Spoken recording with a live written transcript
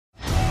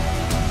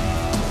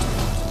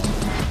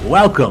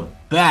Welcome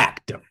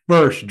back to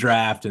First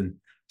Draft, and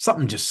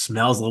something just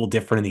smells a little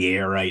different in the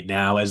air right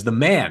now as the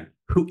man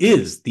who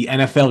is the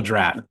NFL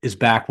Draft is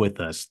back with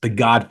us, the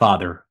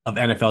godfather of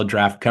NFL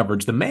Draft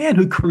coverage, the man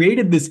who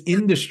created this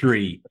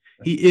industry.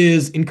 He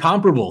is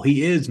incomparable.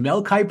 He is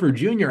Mel Kiper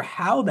Jr.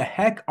 How the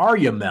heck are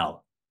you, Mel?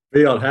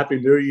 Field, Happy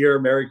New Year,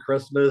 Merry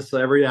Christmas,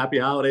 every happy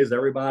holidays,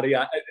 everybody.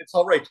 It's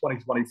already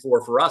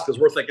 2024 for us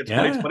because we're thinking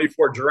Yeah.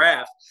 2024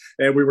 draft.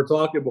 And we were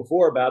talking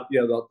before about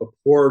the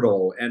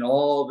portal and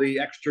all the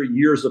extra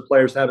years that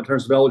players have in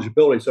terms of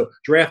eligibility. So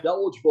draft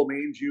eligible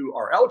means you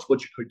are eligible,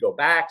 but you could go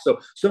back. So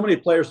many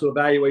players to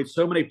evaluate,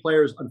 so many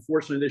players,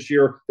 unfortunately, this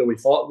year that we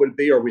thought would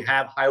be or we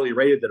have highly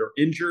rated that are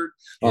injured.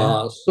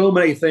 Yeah. So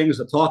many things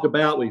to talk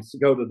about. We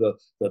go to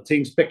the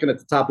teams picking at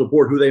the top of the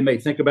board who they may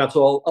think about.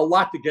 So a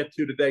lot to get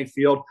to today,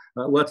 Field.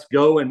 Let's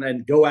go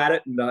and go at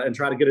it and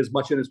try to get as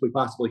much in as we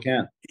possibly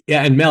can.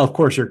 Yeah, and Mel, of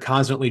course, you're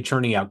constantly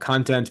churning out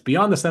content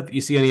beyond the stuff that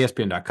you see on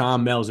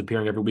ESPN.com. Mel is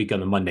appearing every week on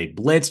the Monday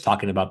Blitz,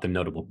 talking about the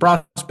notable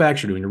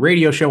prospects. You're doing a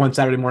radio show on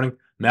Saturday morning.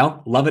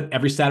 Mel, love it.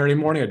 Every Saturday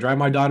morning, I drive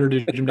my daughter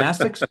to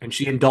gymnastics, and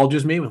she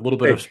indulges me with a little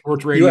bit of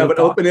sports radio. You have an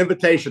talk. open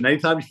invitation.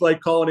 Anytime you feel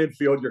like calling in,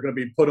 Field, you're going to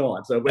be put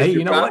on. So Hey, if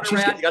you know what?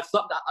 around, you got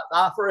something to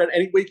offer at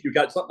any week. You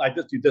got something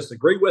you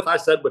disagree with, I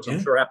said, which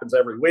I'm sure happens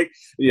every week.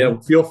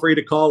 Feel free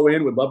to call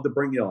in. We'd love to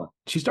bring you on.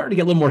 She's starting to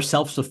get a little more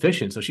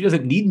self-sufficient, so she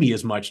doesn't need me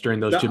as much during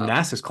those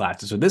gymnastics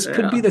classes. So this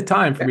could be the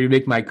time for me to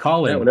make my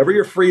call in. Whenever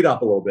you're freed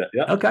up a little bit.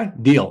 Yeah. Okay,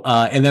 deal.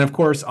 And then, of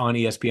course, on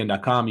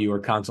ESPN.com, you are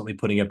constantly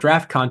putting up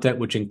draft content,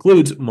 which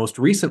includes, most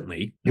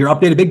recently, your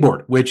updated big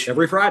board, which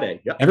every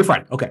Friday. Yeah. Every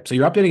Friday. Okay, so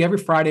you're updating every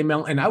Friday,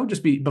 Mel. And I would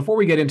just be, before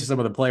we get into some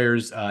of the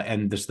players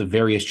and just the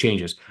various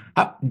changes,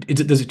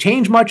 does it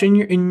change much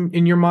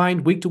in your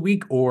mind week to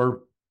week,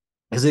 or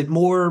is it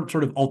more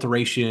sort of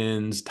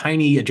alterations,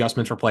 tiny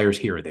adjustments for players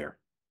here or there?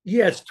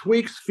 Yeah, it's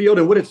tweaks, Field,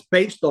 and what it's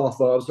based off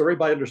of, so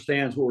everybody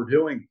understands what we're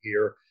doing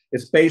here.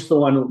 It's based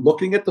on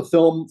looking at the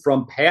film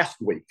from past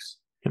weeks,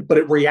 but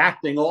it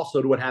reacting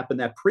also to what happened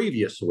that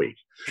previous week.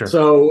 Sure.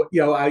 So,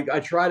 I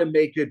try to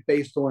make it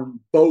based on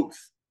both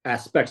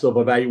aspects of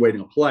evaluating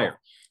a player.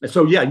 And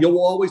so, you'll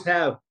always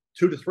have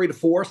 2 to 3 to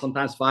 4,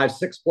 sometimes 5,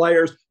 6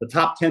 players. The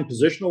top 10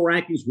 positional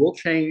rankings will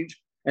change.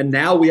 And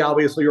now we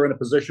obviously are in a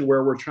position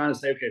where we're trying to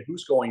say, okay,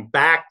 who's going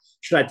back?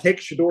 Should I take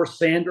Shedeur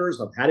Sanders?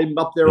 I've had him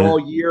up there all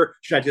year.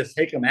 Should I just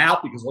take him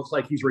out because it looks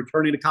like he's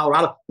returning to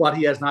Colorado, but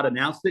he has not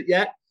announced it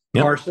yet?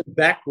 Yep. Carson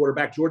Beck,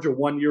 quarterback, Georgia,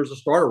 1 year as a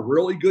starter,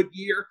 really good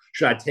year.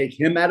 Should I take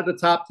him out of the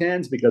top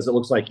 10s because it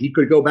looks like he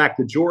could go back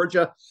to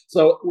Georgia?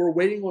 So we're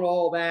waiting on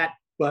all that,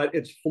 but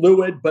it's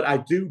fluid. But I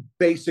do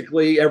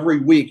basically every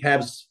week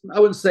have,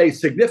 I wouldn't say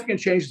significant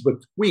changes, but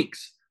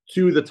tweaks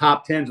to the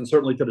top 10s and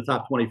certainly to the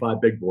top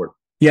 25 big board.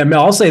 Yeah,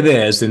 Mel, I'll say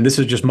this, and this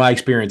is just my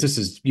experience. This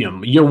is,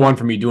 year one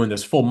for me doing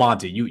this full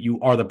Monty. You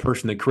are the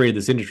person that created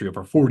this industry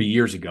over 40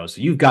 years ago. So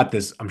you've got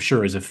this, I'm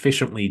sure, as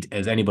efficiently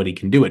as anybody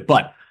can do it.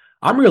 But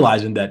I'm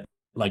realizing that,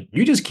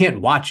 you just can't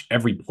watch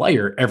every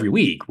player every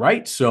week,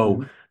 right?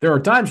 So there are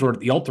times where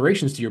the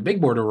alterations to your big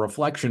board are a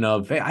reflection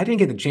of, hey, I didn't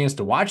get the chance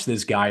to watch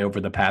this guy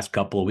over the past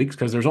couple of weeks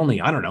because there's only,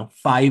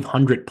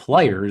 500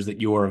 players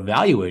that you are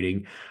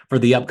evaluating for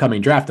the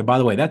upcoming draft. And by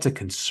the way, that's a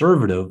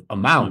conservative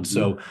amount.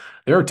 So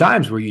there are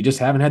times where you just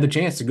haven't had the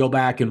chance to go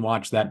back and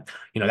watch that,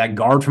 that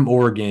guard from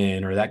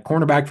Oregon or that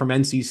cornerback from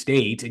NC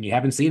State, and you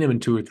haven't seen him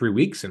in 2 or 3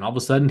 weeks. And all of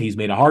a sudden he's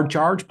made a hard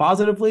charge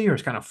positively or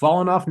has kind of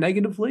fallen off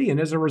negatively. And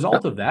as a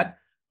result of that,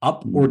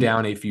 up or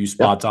down a few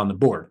spots on the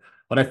board.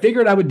 What I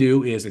figured I would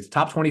do is its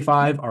top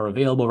 25 are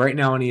available right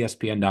now on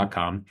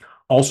ESPN.com,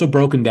 also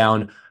broken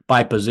down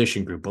by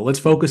position group. But let's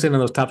focus in on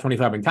those top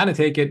 25 and kind of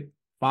take it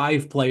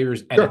 5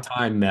 players at a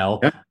time, Mel.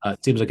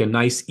 It seems like a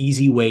nice,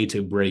 easy way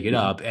to break it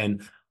up.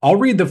 And I'll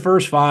read the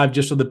first 5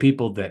 just so the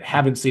people that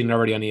haven't seen it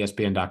already on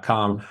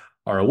ESPN.com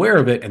are aware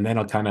of it, and then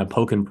I'll kind of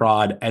poke and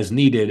prod as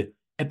needed.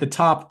 At the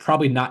top,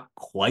 probably not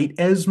quite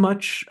as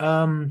much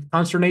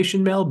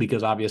consternation, Mel,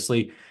 because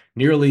obviously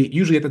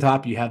usually at the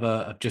top, you have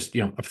a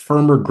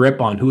firmer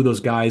grip on who those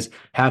guys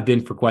have been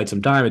for quite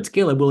some time. It's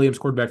Caleb Williams,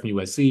 quarterback from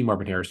USC,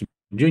 Marvin Harrison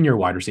Jr.,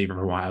 wide receiver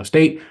from Ohio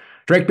State,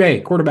 Drake May,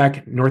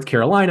 quarterback, North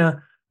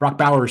Carolina, Brock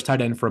Bowers,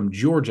 tight end from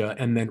Georgia,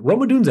 and then Rome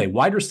Odunze,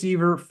 wide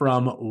receiver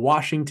from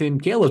Washington.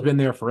 Caleb's been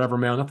there forever,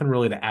 man. Nothing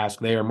really to ask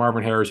there.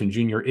 Marvin Harrison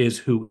Jr. is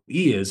who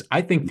he is.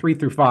 I think 3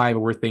 through 5 are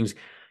where things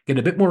get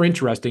a bit more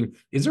interesting.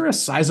 Is there a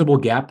sizable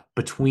gap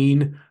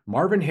between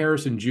Marvin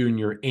Harrison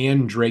Jr.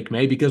 and Drake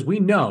May? Because we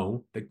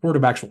know that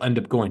quarterbacks will end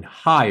up going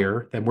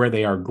higher than where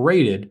they are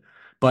graded.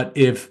 But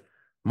if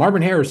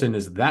Marvin Harrison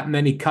is that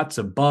many cuts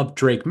above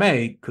Drake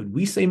May, could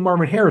we say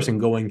Marvin Harrison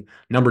going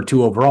number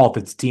 2 overall if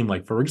it's a team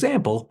like, for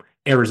example,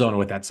 Arizona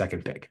with that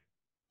second pick?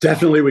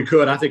 Definitely we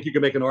could. I think you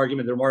could make an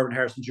argument that Marvin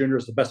Harrison Jr.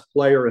 is the best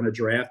player in a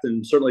draft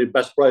and certainly the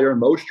best player in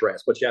most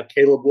drafts. But you have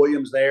Caleb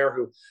Williams there,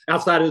 who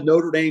outside of the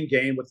Notre Dame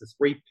game with the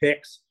 3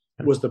 picks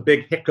was the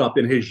big hiccup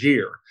in his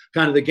year.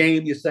 Kind of the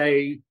game you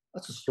say,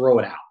 let's just throw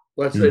it out.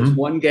 It's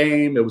one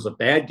game. It was a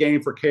bad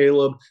game for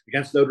Caleb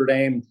against Notre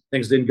Dame.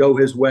 Things didn't go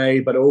his way,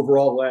 but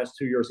overall, the last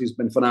 2 years, he's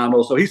been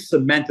phenomenal. So he's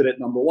cemented it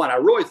number one. I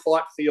really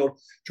thought, Field,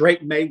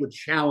 Drake May would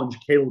challenge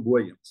Caleb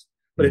Williams,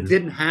 but it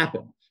didn't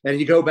happen. And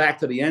you go back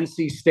to the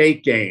NC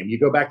State game, you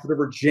go back to the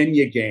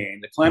Virginia game,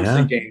 the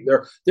Clemson game.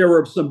 There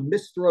were some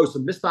missed throws,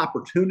 some missed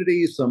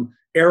opportunities, some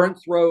errant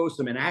throws,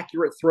 some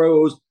inaccurate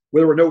throws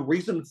where there were no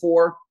reason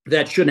for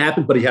that shouldn't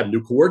happen. But he had a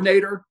new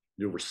coordinator,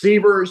 new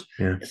receivers,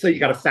 so you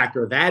got to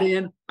factor that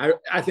in.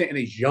 I think, and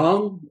he's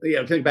young.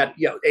 Think about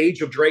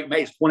age of Drake May.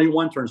 He's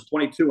 21, turns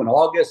 22 in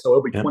August, so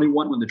he'll be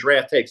 21 when the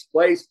draft takes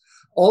place.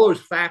 All those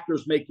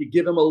factors make you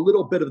give him a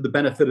little bit of the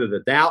benefit of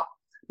the doubt.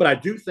 But I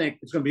do think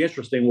it's going to be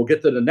interesting. We'll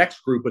get to the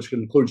next group, which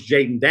includes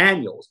Jaden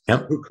Daniels,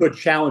 who could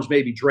challenge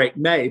maybe Drake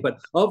May. But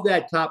of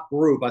that top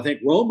group, I think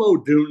Rome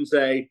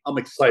Odunze I'm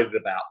excited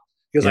about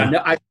because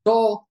I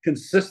saw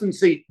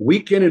consistency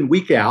week in and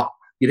week out.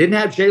 You didn't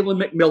have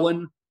Jalen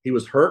McMillan. He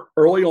was hurt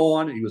early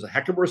on. He was a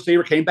heck of a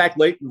receiver, came back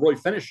late and really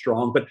finished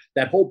strong. But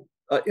that whole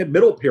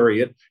middle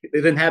period,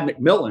 they didn't have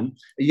McMillan,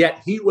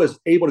 yet he was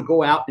able to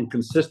go out and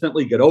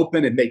consistently get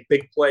open and make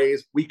big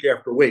plays week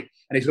after week.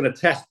 And he's going to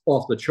test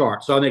off the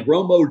chart. So I think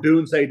Rome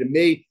Odunze, to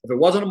me, if it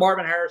wasn't a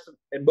Marvin Harrison,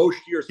 in most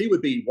years, he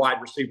would be wide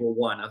receiver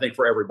one, I think,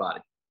 for everybody.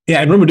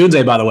 Yeah, and Rome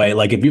Odunze, by the way,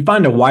 like if you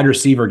find a wide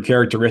receiver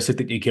characteristic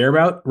that you care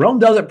about, Rome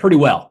does it pretty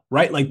well,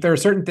 right? Like there are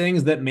certain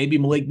things that maybe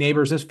Malik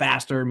Neighbors is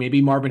faster, maybe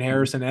Marvin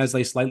Harrison has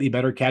a slightly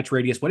better catch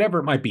radius, whatever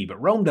it might be,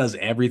 but Rome does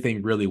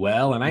everything really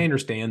well. And I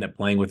understand that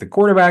playing with a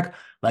quarterback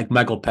like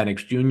Michael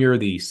Penix Jr.,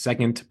 the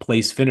second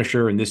place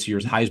finisher in this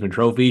year's Heisman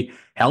Trophy,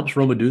 helps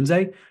Rome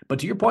Odunze. But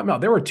to your point, Mel,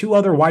 there were two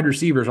other wide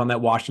receivers on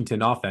that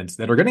Washington offense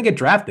that are going to get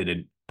drafted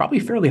and probably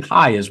fairly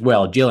high as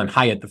well. Jalen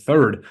Hyatt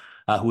III,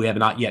 who we have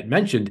not yet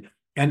mentioned.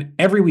 And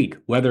every week,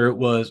 whether it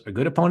was a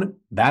good opponent,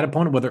 bad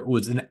opponent, whether it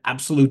was an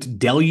absolute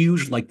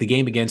deluge like the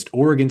game against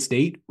Oregon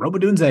State, Rome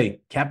Odunze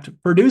kept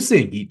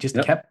producing. He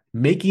just kept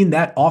making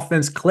that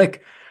offense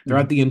click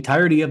throughout the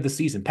entirety of the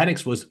season.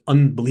 Penix was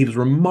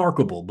unbelievable,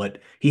 remarkable, but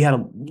he had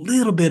a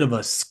little bit of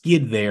a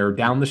skid there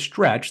down the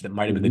stretch that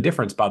might have been the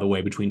difference, by the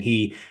way, between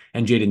he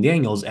and Jaden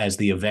Daniels as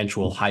the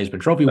eventual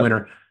Heisman Trophy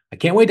winner. I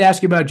can't wait to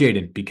ask you about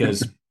Jaden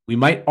because we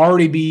might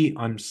already be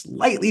on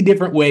slightly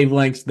different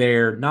wavelengths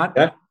there. Not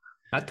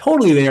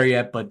totally there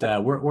yet, but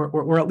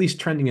we're at least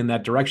trending in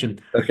that direction.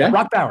 Okay.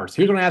 Brock Bowers.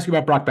 Here's what I ask you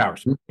about Brock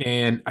Bowers,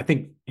 and I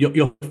think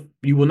you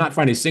will not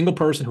find a single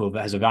person who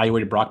has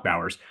evaluated Brock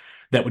Bowers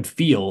that would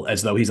feel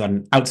as though he's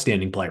an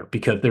outstanding player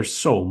because there's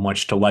so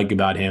much to like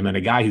about him and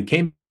a guy who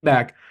came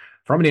back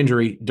from an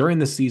injury during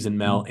the season,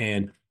 Mel,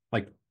 and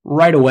like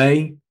right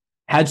away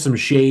had some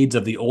shades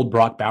of the old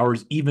Brock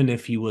Bowers, even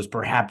if he was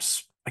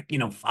perhaps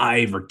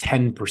 5 or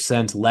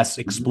 10% less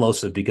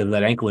explosive because of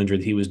that ankle injury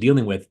that he was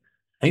dealing with.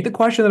 I think the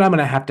question that I'm going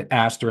to have to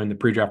ask during the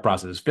pre-draft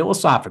process is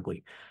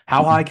philosophically,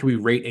 how high can we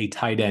rate a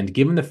tight end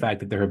given the fact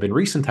that there have been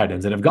recent tight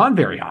ends that have gone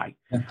very high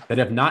that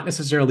have not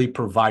necessarily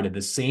provided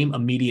the same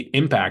immediate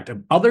impact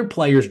of other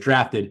players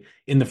drafted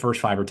in the first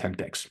 5 or 10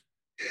 picks?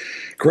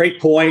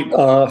 Great point,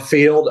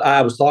 Field.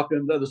 I was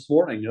talking this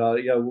morning,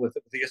 with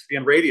the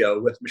ESPN Radio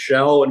with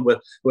Michelle and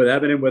with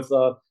Evan and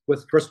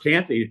with Chris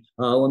Canty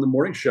on the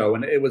morning show,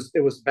 and it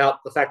was about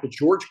the fact that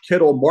George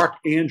Kittle, Mark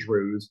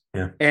Andrews,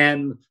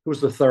 and who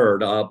was the third?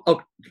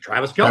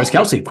 Travis Kelce. Travis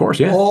Kelce, of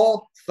course,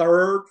 all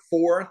third,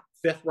 fourth,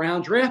 fifth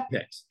round draft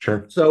picks.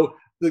 Sure. So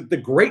the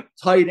great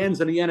tight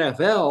ends in the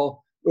NFL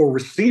or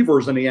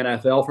receivers in the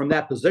NFL from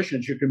that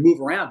position you can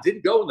move around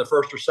didn't go in the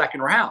first or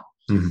second round.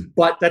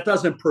 But that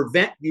doesn't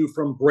prevent you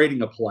from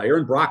grading a player.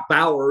 And Brock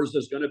Bowers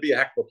is going to be a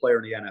heck of a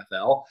player in the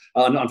NFL.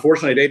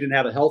 Unfortunately, they didn't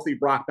have a healthy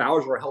Brock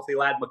Bowers or a healthy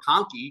Ladd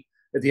McConkey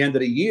at the end of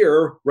the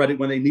year, ready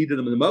when they needed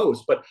him the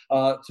most. But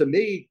to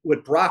me,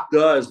 what Brock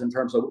does in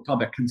terms of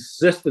talking about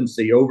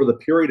consistency over the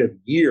period of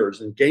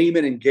years and game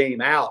in and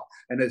game out,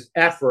 and his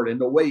effort and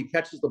the way he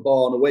catches the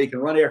ball and the way he can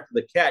run after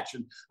the catch,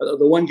 and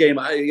the one game,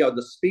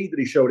 the speed that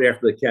he showed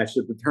after the catch,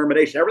 the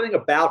determination, everything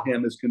about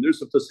him is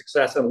conducive to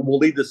success and will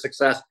lead to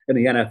success in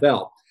the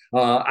NFL.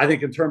 I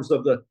think in terms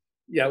of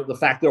the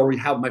fact that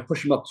how might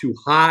push him up too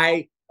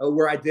high,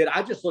 where I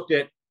just looked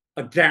at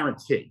a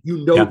guarantee.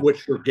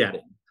 What you're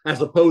getting,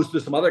 as opposed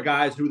to some other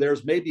guys who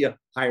there's maybe a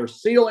higher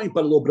ceiling,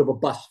 but a little bit of a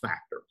bust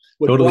factor.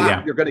 With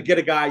Brock, you're going to get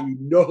a guy,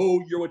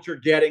 what you're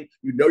getting.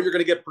 You're going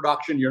to get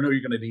production. You're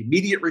going to get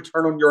immediate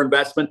return on your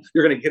investment.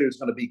 You're going to get who's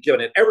going to be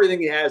giving it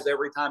everything he has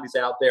every time he's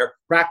out there,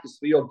 practice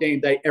field, game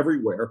day,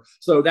 everywhere.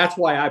 So that's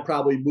why I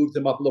probably moved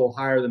him up a little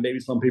higher than maybe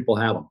some people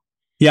have him.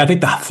 Yeah, I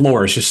think the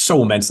floor is just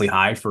so immensely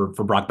high for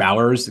Brock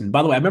Bowers. And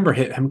by the way, I remember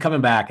him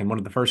coming back, and one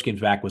of the first games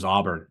back was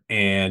Auburn,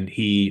 and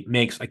he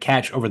makes a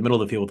catch over the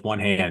middle of the field with one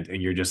hand,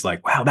 and you're just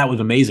like, wow, that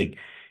was amazing.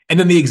 And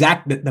then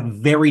the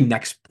very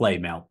next play,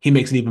 Mel, he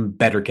makes an even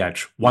better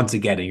catch once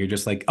again, and you're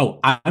just like,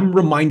 oh, I'm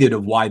reminded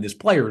of why this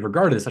player is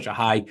regarded as such a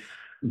high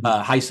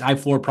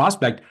floor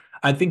prospect.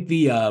 I think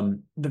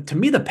to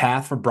me, the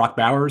path for Brock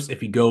Bowers,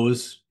 if he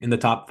goes in the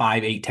top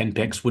 5, 8, 10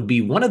 picks, would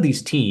be one of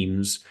these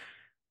teams.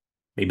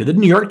 Maybe the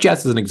New York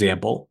Jets as an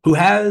example, who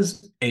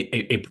has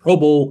a Pro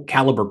Bowl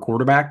caliber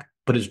quarterback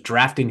but is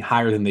drafting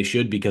higher than they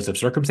should because of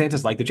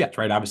circumstances like the Jets,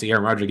 right? Obviously,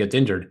 Aaron Rodgers gets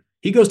injured.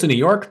 He goes to New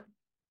York.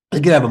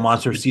 He could have a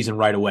monster season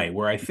right away.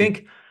 Where I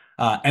think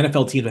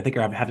NFL teams, I think,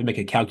 have to make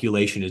a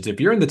calculation is if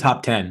you're in the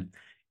top 10,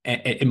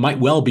 it might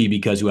well be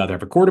because you either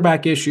have a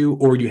quarterback issue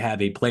or you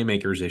have a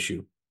playmakers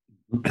issue.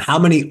 How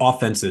many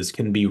offenses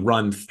can be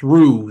run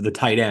through the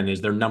tight end as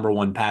their number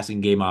one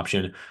passing game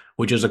option,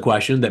 which is a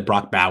question that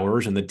Brock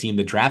Bowers and the team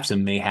that drafts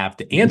him may have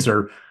to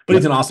answer. But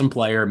he's an awesome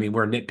player. I mean,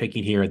 we're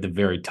nitpicking here at the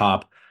very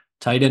top.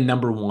 Tight end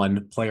number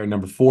 1, player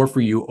number 4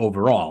 for you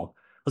overall.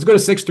 Let's go to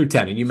 6 through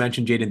 10. And you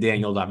mentioned Jayden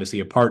Daniels,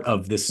 obviously a part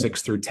of this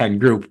 6 through 10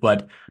 group,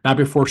 but not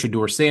before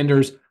Shedeur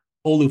Sanders,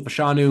 Olu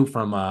Fashanu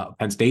from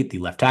Penn State, the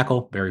left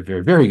tackle. Very,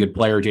 very, very good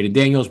player. Jayden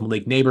Daniels,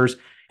 Malik Neighbors,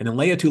 and then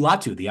Laiatu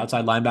Latu, the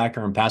outside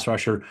linebacker and pass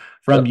rusher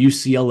from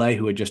UCLA,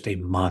 who had just a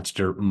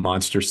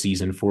monster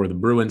season for the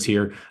Bruins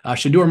here.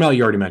 Shedeur Mel,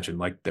 you already mentioned,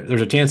 like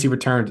there's a chance he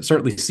returns. It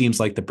certainly seems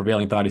like the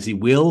prevailing thought is he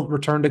will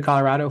return to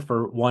Colorado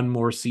for one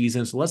more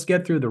season. So let's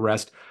get through the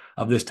rest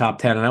of this top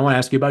 10. And I want to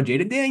ask you about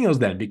Jayden Daniels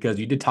then, because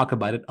you did talk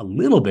about it a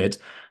little bit.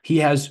 He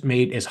has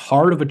made as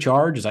hard of a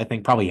charge as I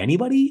think probably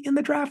anybody in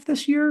the draft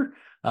this year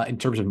in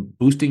terms of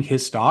boosting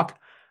his stock.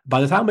 By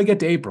the time we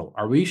get to April,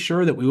 are we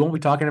sure that we won't be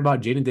talking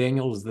about Jayden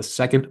Daniels as the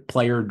second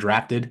player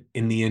drafted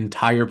in the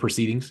entire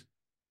proceedings?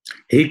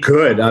 He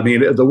could. I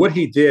mean, what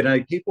he did,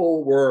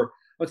 people were,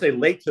 I would say,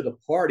 late to the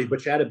party,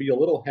 but you had to be a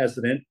little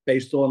hesitant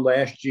based on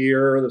last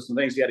year. There's some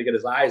things he had to get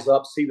his eyes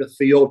up, see the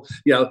field.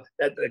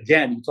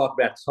 Again, you talk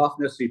about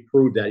toughness. He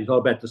proved that. You talk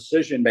about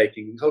decision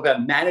making. You talk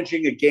about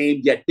managing a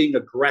game, yet being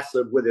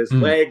aggressive with his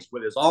legs,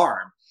 with his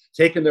arm,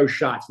 taking those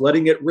shots,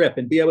 letting it rip,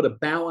 and be able to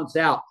balance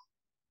out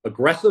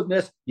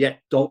aggressiveness, yet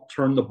don't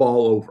turn the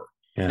ball over.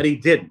 Yeah. And he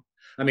didn't.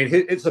 I mean,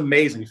 it's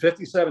amazing.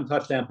 57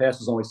 touchdown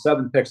passes, only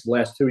 7 picks the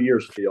last 2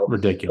 years, Field.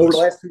 Ridiculous. Over the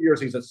last 2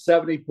 years, he's at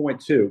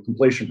 70.2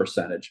 completion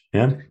percentage.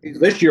 Yeah.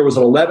 This year was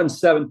at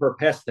 11.7 per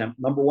pass attempt,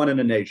 number 1 in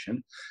the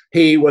nation.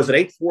 He was at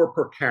 8.4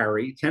 per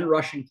carry, 10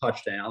 rushing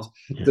touchdowns.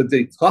 Yeah.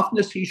 The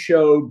toughness he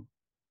showed.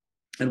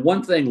 And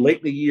one thing late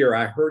in the year,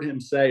 I heard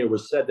him say, it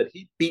was said that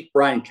he beat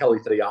Brian Kelly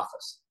to the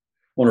office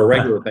on a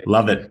regular basis.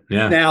 Love it.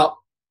 Yeah. Now,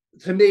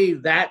 to me,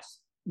 that's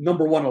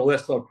number 1 on the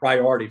list of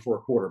priority for a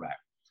quarterback.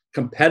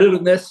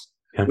 Competitiveness.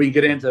 Yeah. We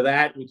get into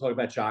that. We talk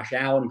about Josh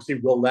Allen. We see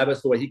Will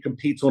Levis, the way he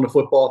competes on the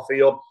football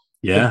field.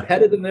 Yeah.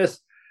 Competitiveness.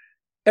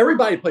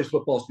 Everybody plays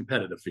football is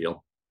competitive, Field.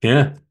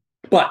 Yeah.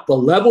 But the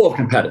level of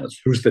competitiveness,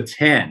 who's the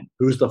 10,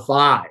 who's the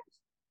 5.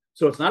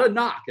 So it's not a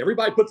knock.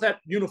 Everybody puts that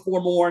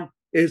uniform on,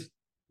 is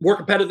more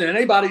competitive than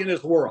anybody in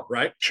this world,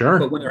 right? Sure.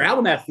 But when they're out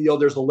on that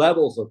field, there's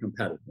levels of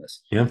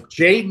competitiveness. Yeah.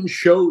 Jayden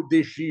showed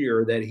this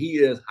year that he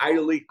is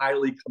highly,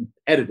 highly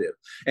competitive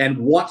and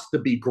wants to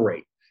be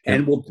great. Yeah.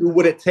 And will do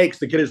what it takes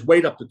to get his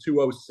weight up to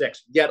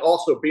 206, yet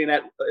also being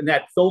in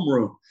that film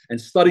room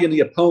and studying the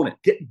opponent,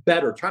 getting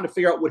better, trying to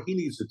figure out what he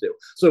needs to do.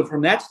 So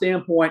from that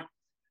standpoint,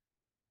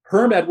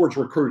 Herm Edwards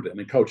recruited him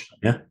and coached him.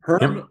 Yeah.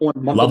 Herm on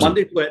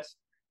Monday Blitz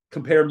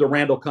compared him to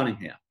Randall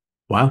Cunningham.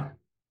 Wow.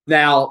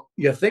 Now,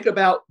 you think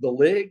about the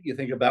league, you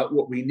think about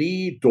what we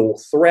need, dual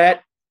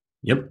threat.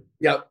 Yep.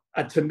 Yeah.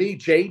 To me,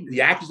 Jayden,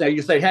 the actions now,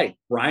 you say, hey,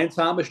 Brian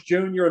Thomas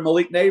Jr. and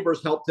Malik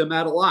Neighbors helped him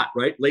out a lot,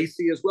 right?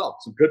 Lacey as well.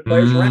 Some good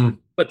players around,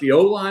 but the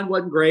O-line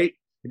wasn't great.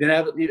 He didn't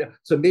have,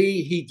 to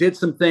me, he did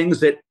some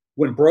things that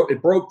when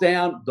it broke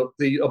down,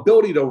 the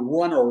ability to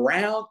run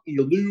around,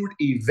 elude,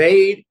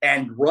 evade,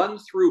 and run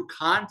through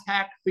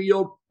contact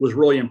field was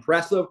really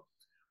impressive.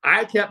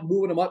 I kept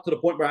moving him up to the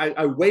point where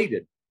I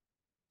waited.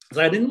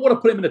 I didn't want to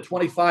put him into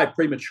 25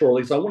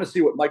 prematurely, so I want to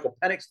see what Michael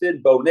Penix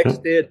did, Bo Nix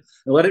did,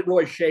 and let it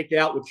really shake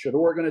out. What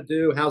Shedeur going to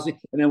do? How's he?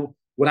 And then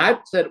when I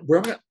said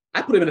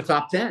I put him in the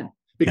top 10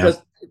 because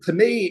to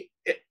me,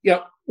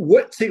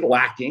 what's he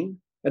lacking?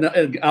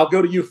 And I'll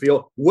go to you,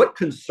 Phil. What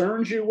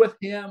concerns you with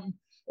him?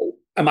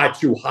 Am I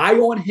too high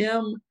on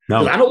him?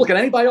 No, I don't look at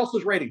anybody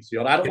else's ratings,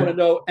 Field. I don't want to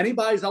know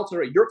anybody else's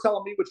rating. You're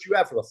telling me what you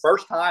have for the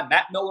first time.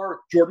 Matt Miller,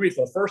 Jordan Reed,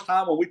 for the first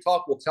time when we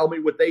talk, will tell me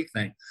what they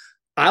think.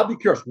 I'll be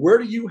curious. Where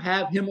do you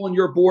have him on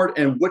your board,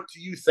 and what do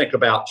you think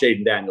about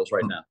Jayden Daniels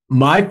right now?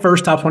 My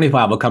first top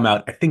 25 will come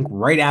out, I think,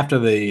 right after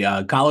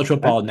the college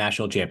football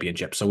national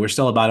championship. So we're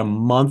still about a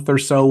month or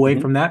so away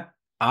from that.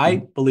 I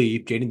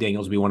believe Jayden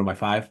Daniels will be one of my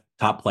 5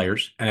 top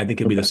players, and I think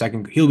he'll be the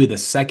second. He'll be the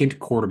second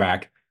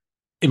quarterback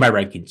in my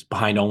rankings,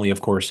 behind only, of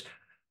course,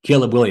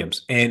 Caleb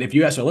Williams. And if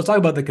you ask, so let's talk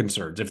about the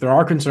concerns. If there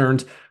are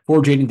concerns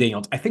for Jayden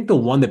Daniels, I think the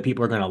one that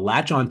people are going to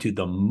latch onto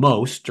the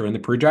most during the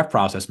pre-draft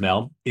process,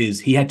 Mel,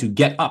 is he had to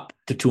get up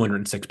to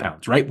 206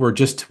 pounds, right? We're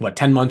just,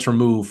 10 months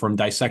removed from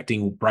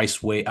dissecting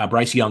Bryce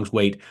Young's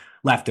weight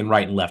left and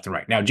right and left and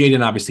right. Now,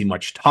 Jayden obviously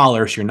much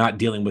taller, so you're not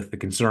dealing with the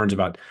concerns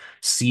about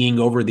seeing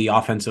over the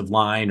offensive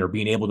line or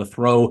being able to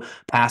throw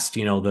past,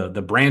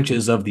 the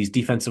branches of these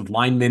defensive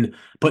linemen,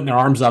 putting their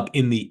arms up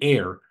in the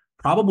air.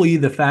 Probably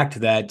the fact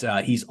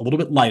that he's a little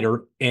bit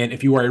lighter, and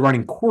if you are a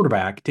running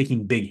quarterback,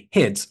 taking big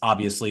hits,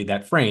 obviously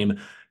that frame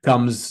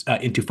comes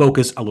into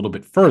focus a little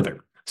bit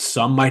further.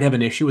 Some might have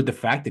an issue with the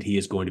fact that he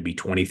is going to be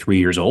 23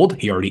 years old.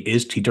 He already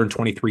is. He turned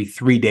 23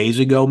 3 days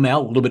ago,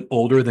 Mel, a little bit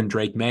older than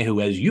Drake May,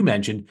 who, as you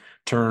mentioned,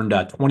 turned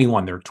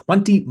 21. They're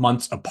 20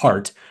 months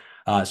apart.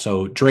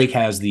 So Drake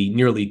has the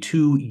nearly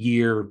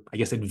 2-year, I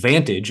guess,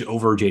 advantage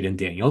over Jayden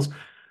Daniels.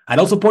 I'd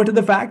also point to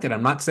the fact that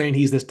I'm not saying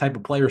he's this type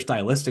of player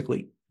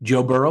stylistically.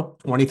 Joe Burrow,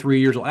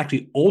 23 years old,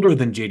 actually older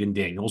than Jayden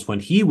Daniels when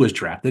he was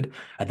drafted.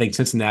 I think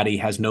Cincinnati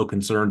has no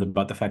concern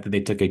about the fact that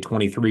they took a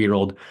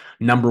 23-year-old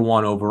number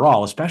 1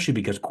 overall, especially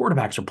because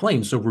quarterbacks are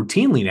playing so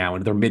routinely now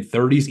into their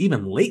mid-30s,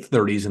 even late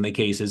 30s in the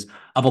cases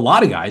of a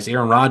lot of guys,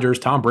 Aaron Rodgers,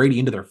 Tom Brady,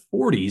 into their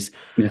 40s.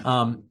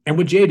 Yeah. And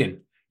with Jayden,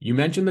 you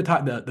mentioned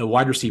the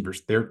wide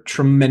receivers. They're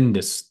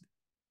tremendous.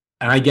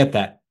 And I get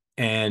that.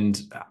 And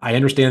I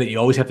understand that you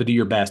always have to do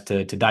your best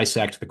to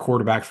dissect the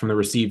quarterback from the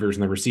receivers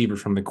and the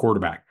receivers from the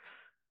quarterback.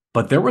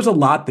 But there was a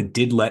lot that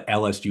did let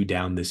LSU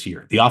down this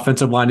year. The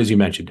offensive line, as you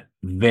mentioned,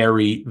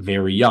 very,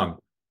 very young.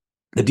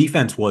 The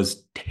defense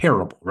was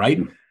terrible, right?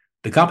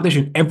 The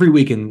competition every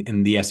week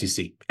in the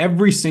SEC,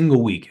 every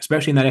single week,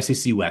 especially in that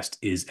SEC West,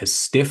 is as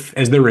stiff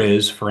as there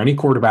is for any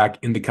quarterback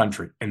in the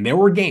country. And there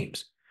were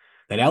games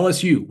that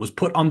LSU was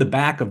put on the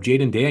back of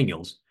Jayden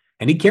Daniels,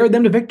 and he carried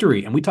them to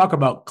victory. And we talk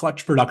about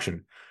clutch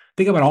production.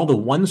 Think about all the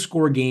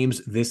one-score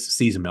games this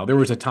season, Mel. There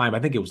was a time, I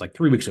think it was like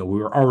 3 weeks ago, we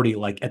were already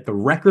like at the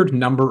record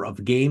number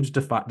of games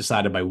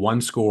decided by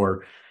one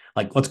score,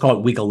 like let's call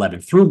it week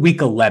 11, through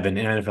week 11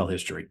 in NFL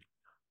history.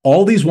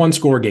 All these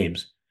one-score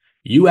games,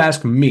 you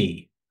ask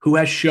me, who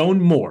has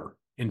shown more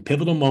in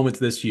pivotal moments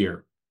this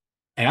year,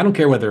 and I don't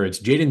care whether it's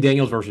Jayden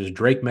Daniels versus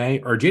Drake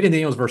May or Jayden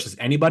Daniels versus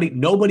anybody,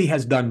 nobody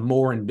has done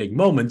more in big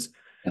moments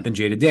than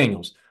Jayden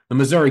Daniels. The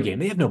Missouri game,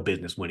 they have no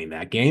business winning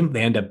that game.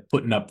 They end up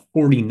putting up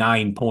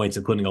 49 points,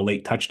 including a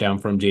late touchdown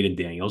from Jayden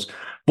Daniels.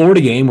 Florida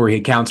game, where he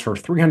accounts for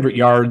 300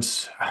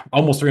 yards,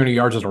 almost 300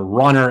 yards as a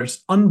runner.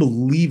 It's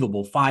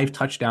unbelievable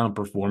 5-touchdown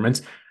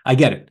performance. I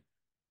get it.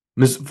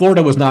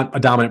 Florida was not a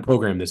dominant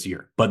program this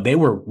year, but they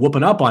were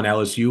whooping up on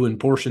LSU in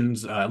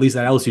portions, at least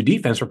that LSU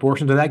defense for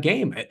portions of that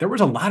game. There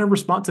was a lot of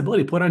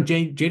responsibility put on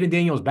Jayden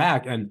Daniels'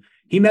 back, and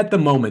he met the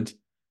moment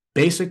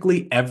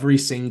basically every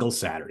single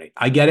Saturday.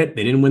 I get it.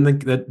 They didn't win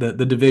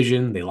the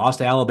division. They lost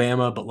to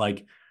Alabama, but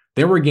like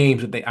there were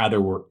games that they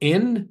either were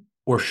in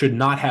or should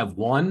not have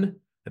won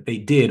that they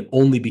did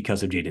only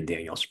because of Jayden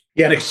Daniels.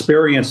 Yeah, an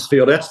experienced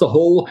field. That's the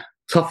whole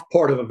tough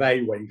part of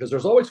evaluating, because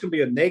there's always going to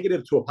be a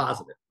negative to a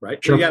positive,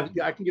 right? Sure. So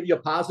I can give you a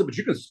positive, but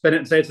you can spin it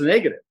and say it's a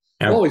negative.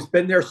 Yeah. Well, he's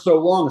been there so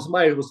long.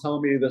 Somebody was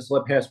telling me this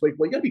past week,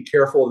 well, you got to be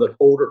careful of the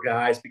older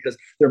guys because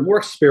they're more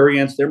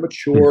experienced, they're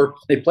mature,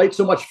 they played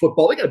so much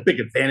football. They got a big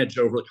advantage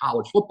over the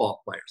college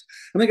football players.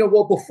 And they go,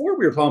 well, before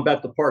we were talking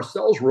about the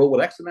Parcells rule with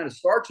X amount of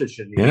starts this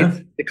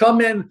year, they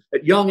come in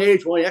at young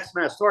age, only X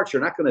amount of starts,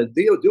 you're not going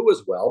to do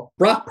as well.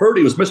 Brock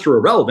Purdy was Mr.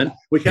 Irrelevant.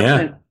 We kept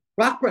saying,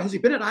 has he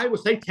been at Iowa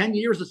State 10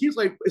 years? It seems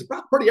like, is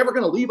Brock Purdy ever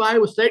going to leave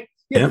Iowa State?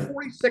 He had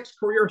 46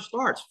 career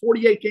starts,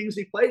 48 games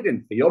he played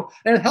in field,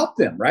 and it helped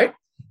him, right?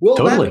 Will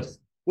Levis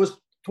was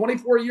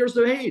 24 years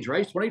of age,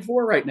 right? He's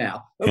 24 right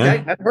now. Okay,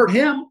 hadn't heard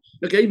him.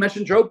 Okay, you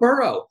mentioned Joe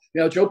Burrow.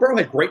 You know, Joe Burrow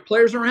had great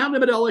players around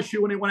him at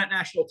LSU when he won a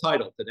national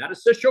title. Did that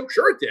assist Joe?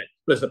 Sure it did.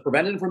 But has it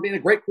prevented him from being a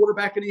great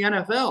quarterback in the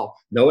NFL?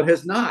 No, it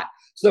has not.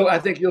 So I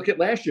think you look at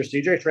last year,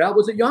 C.J. Stroud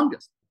was the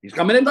youngest. He's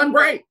coming in done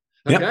great.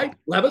 Okay,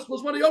 Levis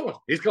was one of the old ones.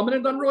 He's coming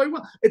in done really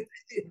well.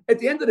 At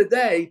the end of the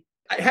day,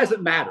 it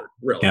hasn't mattered,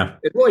 really.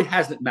 It really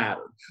hasn't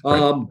mattered.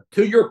 Right.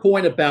 To your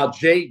point about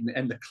Jayden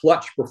and the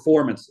clutch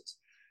performances,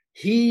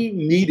 he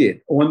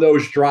needed on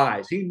those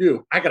drives. He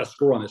knew, I got to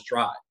score on this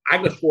drive. I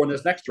got to score on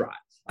this next drive.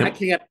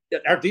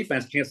 Our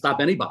defense can't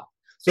stop anybody.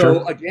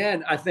 So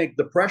again, I think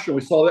the pressure,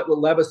 we saw that with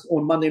Levis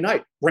on Monday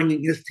night,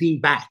 bringing his team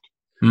back,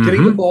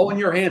 getting the ball in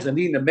your hands and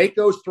needing to make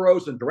those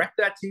throws and direct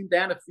that team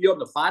down the field in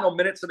the final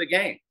minutes of the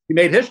game. He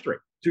made history,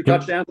 2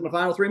 touchdowns in the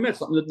final 3 minutes,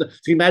 something that the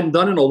team hadn't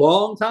done in a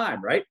long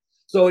time, right?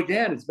 So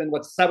again, it's been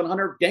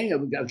 700 games,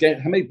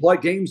 how many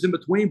games in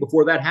between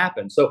before that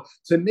happened? So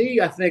to me,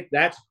 I think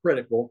that's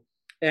critical.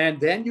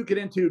 And then you get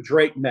into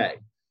Drake May.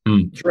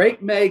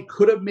 Drake May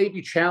could have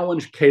maybe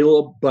challenged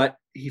Caleb, but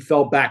he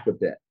fell back a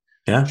bit.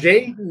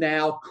 Jayden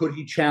now, could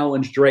he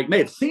challenge Drake May?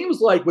 It seems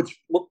like what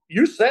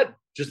you said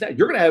just now,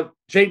 you're going to have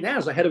Jayden now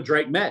as ahead of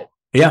Drake May.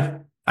 Yeah,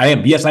 I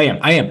am. Yes, I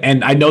am.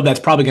 And I know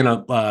that's probably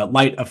going to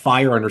light a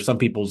fire under some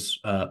people's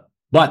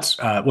butts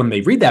when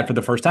they read that for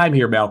the first time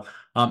here, Mel.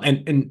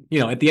 And you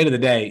know, at the end of the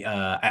day,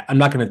 I'm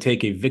not going to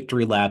take a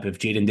victory lap if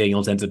Jayden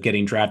Daniels ends up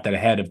getting drafted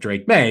ahead of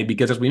Drake May,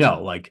 because as we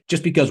know, like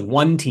just because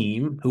one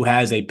team who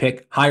has a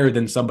pick higher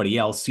than somebody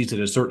else sees it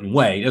a certain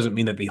way doesn't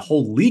mean that the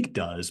whole league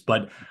does.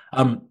 But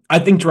I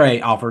think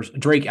Drake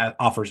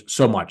offers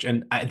so much.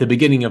 And at the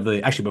beginning of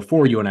actually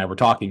before you and I were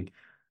talking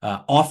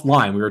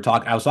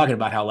offline, I was talking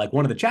about how like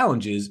one of the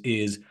challenges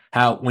is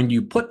how when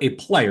you put a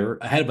player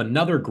ahead of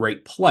another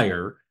great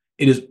player,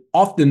 it is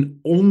often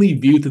only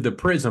viewed through the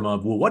prism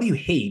of, well, what do you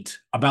hate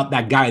about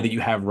that guy that you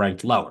have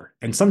ranked lower?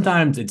 And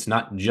sometimes it's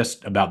not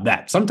just about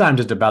that. Sometimes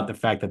it's about the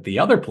fact that the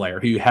other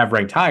player who you have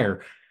ranked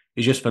higher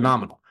is just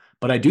phenomenal.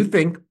 But I do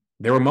think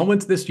there were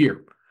moments this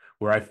year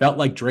where I felt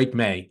like Drake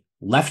May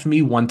left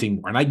me wanting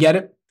more. And I get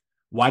it.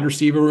 Wide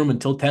receiver room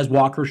until Tez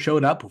Walker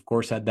showed up, of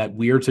course, had that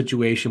weird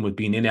situation with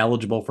being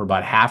ineligible for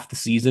about half the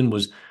season,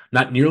 was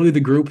not nearly the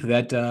group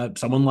that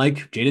someone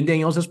like Jayden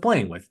Daniels is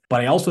playing with.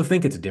 But I also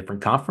think it's a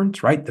different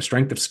conference, right? The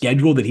strength of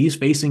schedule that he's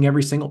facing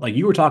every single, like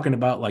you were talking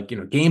about, like,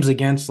 games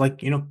against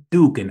like,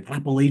 Duke and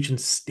Appalachian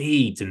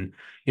State and,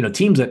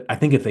 teams that I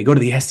think if they go to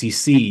the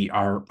SEC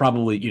are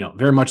probably,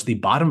 very much the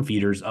bottom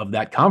feeders of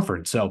that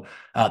conference. So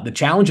the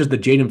challenges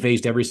that Jayden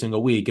faced every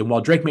single week. And while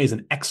Drake May is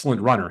an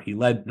excellent runner, he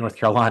led North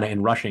Carolina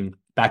in rushing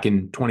back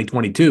in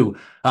 2022.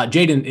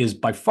 Jayden is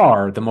by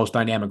far the most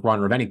dynamic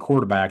runner of any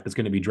quarterback that's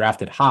going to be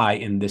drafted high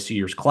in this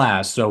year's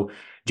class. So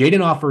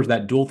Jayden offers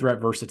that dual threat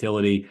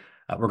versatility.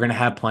 We're going to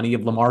have plenty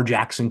of Lamar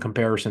Jackson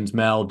comparisons,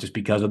 Mel, just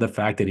because of the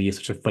fact that he is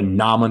such a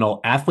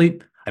phenomenal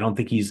athlete. I don't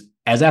think he's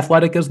as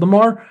athletic as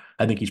Lamar.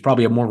 I think he's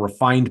probably a more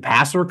refined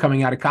passer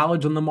coming out of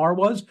college than Lamar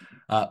was.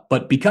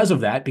 But because of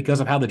that, because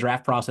of how the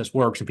draft process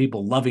works and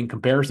people loving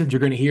comparisons, you're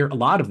going to hear a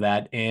lot of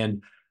that.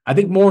 And I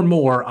think more and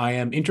more I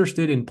am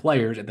interested in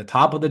players at the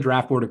top of the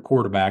draft board at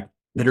quarterback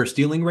that are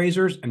stealing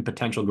razors and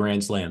potential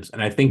grand slams.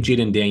 And I think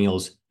Jayden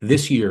Daniels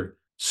this year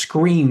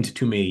screamed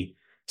to me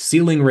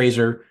ceiling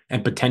razor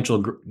and potential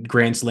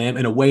grand slam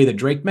in a way that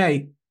Drake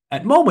May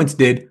at moments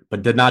did,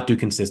 but did not do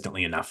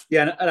consistently enough.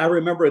 Yeah, and I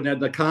remember in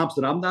the comps,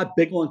 and I'm not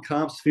big on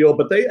comps field,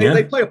 but they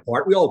play a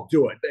part. We all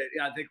do it.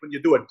 I think when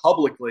you do it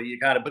publicly, you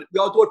got it, but we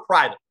all do it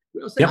privately.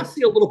 I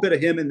see a little bit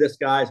of him in this,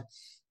 guys.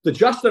 The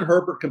Justin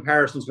Herbert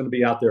comparison is going to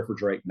be out there for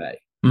Drake May.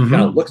 Mm-hmm.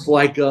 Kind of looks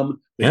like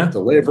him.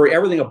 Delivery,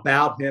 everything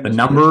about him. The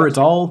number, it's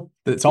all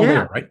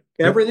there, right?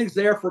 Everything's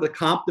there for the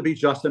comp to be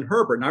Justin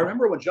Herbert. And I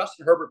remember when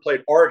Justin Herbert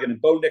played Oregon,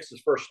 and Bo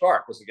Nix's first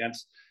start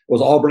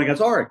was Auburn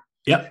against Oregon.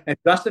 Yep. And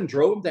Justin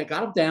drove him. They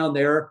got him down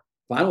there,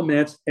 final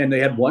minutes, and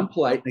they had one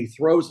play, and he's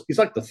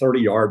like the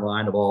 30-yard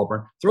line of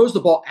Auburn, throws the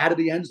ball out of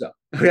the end zone.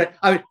 Okay.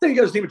 I think he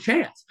doesn't even a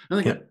chance.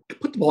 I'm like,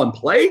 put the ball in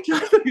play,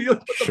 Justin.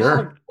 Put the ball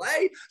in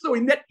play. So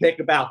we nitpick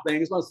about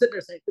things. I'm sitting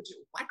there saying,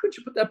 why couldn't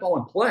you put that ball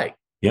in play?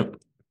 Yep.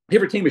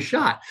 Give your team a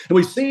shot. And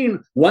we've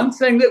seen one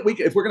thing that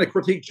if we're going to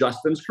critique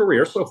Justin's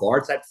career so far,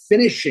 it's that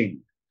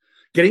finishing,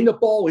 getting the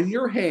ball in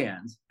your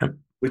hands. Yep.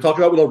 We talked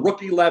about with a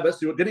rookie Levis,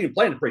 who didn't even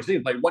play in the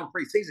preseason, played one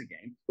preseason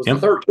game. It was the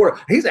third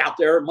quarter. He's out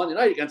there Monday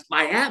night against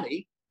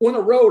Miami on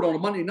the road on a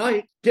Monday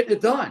night, getting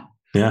it done.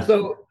 Yeah.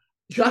 So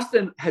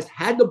Justin has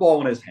had the ball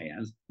in his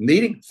hands,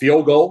 needing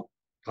field goal,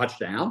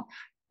 touchdown,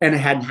 and it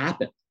hadn't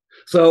happened.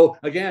 So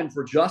again,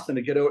 for Justin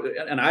to get over,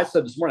 and I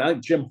said this morning, I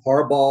think Jim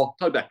Harbaugh,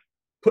 talk about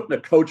putting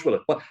a coach with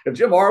it. If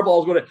Jim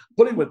Harbaugh is going to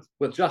put him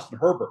with Justin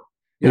Herbert,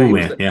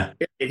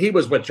 he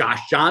was with Josh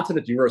Johnson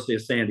at the University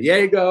of San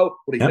Diego,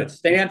 what he did at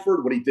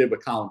Stanford, what he did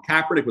with Colin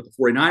Kaepernick with the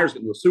 49ers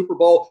getting to a Super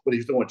Bowl, what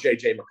he's doing with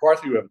J.J.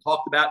 McCarthy, who we haven't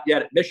talked about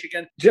yet at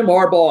Michigan. Jim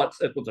Harbaugh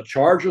with the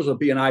Chargers would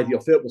be an ideal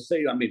fit. We'll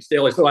see. I mean,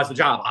 Staley still has the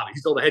job. Obviously,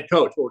 he's still the head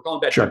coach. But we're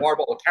talking about Jim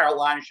Harbaugh with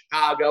Carolina,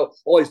 Chicago,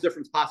 all these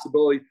different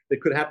possibilities that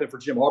could happen for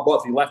Jim Harbaugh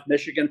if he left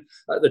Michigan.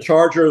 The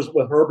Chargers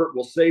with Herbert,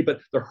 we'll see. But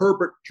the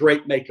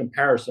Herbert-Drake May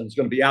comparison is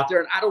going to be out there,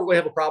 and I don't really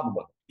have a problem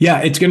with it. Yeah,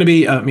 it's going to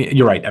be,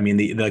 you're right. I mean,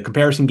 the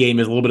comparison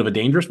game is a little bit of a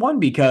dangerous one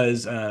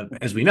because,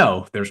 as we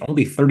know, there's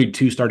only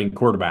 32 starting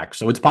quarterbacks.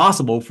 So it's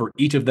possible for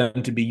each of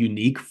them to be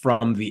unique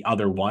from the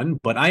other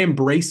one. But I am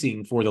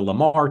bracing for the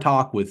Lamar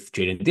talk with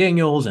Jayden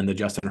Daniels and the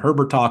Justin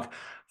Herbert talk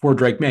for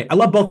Drake May. I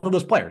love both of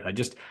those players.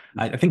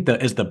 I think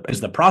that as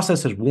the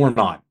process has worn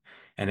on,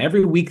 and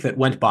every week that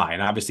went by,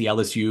 and obviously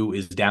LSU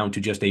is down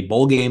to just a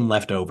bowl game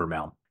left over,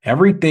 Mel.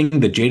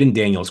 Everything that Jayden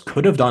Daniels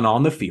could have done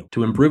on the field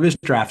to improve his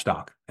draft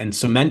stock and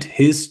cement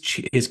his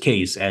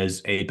case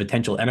as a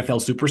potential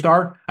NFL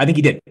superstar, I think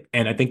he did.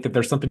 And I think that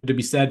there's something to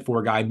be said for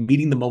a guy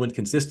meeting the moment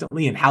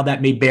consistently and how that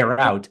may bear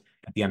out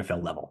at the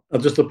NFL level.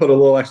 Just to put a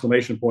little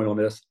exclamation point on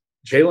this,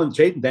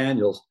 Jayden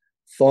Daniels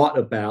thought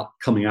about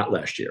coming out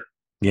last year.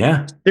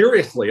 Yeah.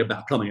 Seriously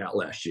about coming out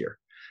last year.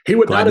 He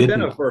would not have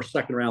been a first,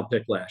 second round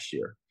pick last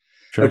year.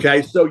 Sure.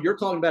 Okay, so you're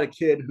talking about a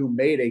kid who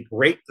made a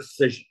great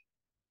decision.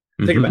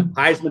 Think about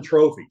Heisman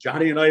Trophy,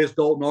 Johnny Unitas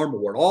Golden Arm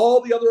Award,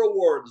 all the other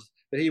awards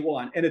that he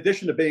won, in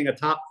addition to being a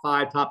top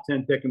 5, top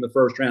 10 pick in the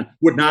first round,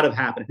 would not have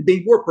happened.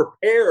 Being more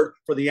prepared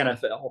for the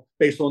NFL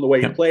based on the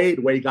way he played,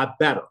 the way he got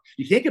better.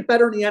 You can't get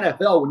better in the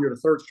NFL when you're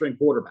the third string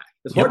quarterback.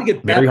 It's hard to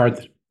get better. Very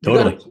hard.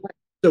 Totally.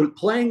 So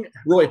playing,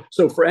 Roy,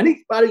 so for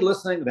anybody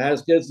listening that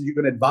has kids, you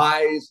can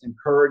advise,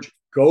 encourage,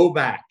 go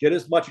back, get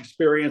as much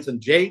experience.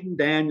 And Jayden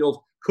Daniels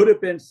could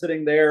have been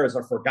sitting there as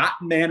a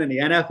forgotten man in the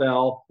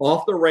NFL,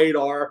 off the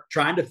radar,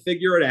 trying to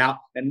figure it out.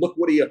 And look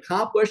what he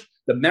accomplished.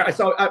 When I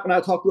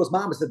talked to his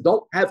mom, I said,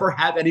 don't ever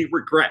have any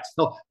regrets.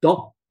 No,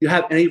 don't you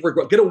have any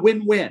regret. Get a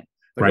win-win.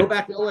 If I go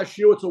back to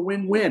LSU, it's a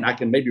win-win. I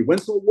can maybe win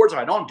some awards. If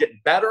I know I'm getting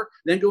better,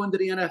 then go into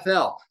the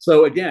NFL.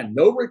 So again,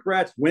 no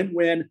regrets,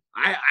 win-win.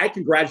 I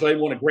congratulate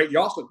him on a great. You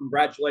also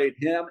congratulate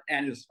him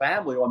and his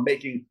family on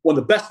making one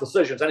of the best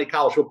decisions any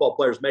college football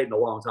player's made in a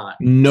long time.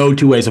 No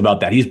two ways about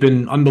that. He's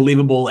been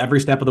unbelievable every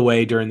step of the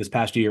way during this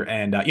past year.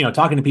 And,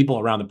 talking to people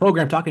around the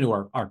program, talking to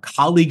our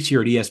colleagues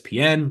here at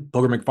ESPN,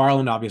 Booger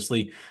McFarland,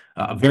 obviously,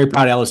 a very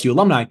proud LSU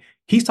alumni.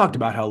 he's talked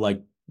about how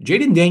like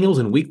Jaden Daniels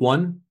in week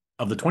 1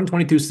 of the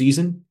 2022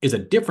 season is a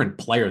different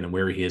player than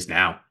where he is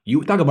now.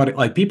 You talk about it,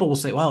 like people will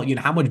say, well,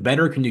 how much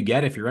better can you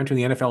get if you're entering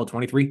the NFL at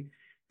 23?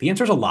 The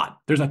answer is a lot.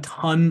 There's a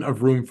ton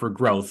of room for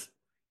growth,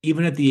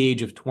 even at the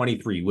age of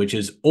 23, which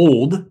is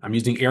old. I'm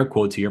using air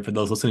quotes here for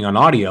those listening on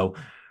audio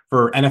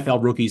for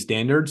NFL rookie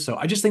standards. So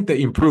I just think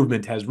the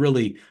improvement has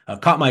really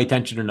caught my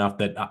attention enough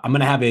that I'm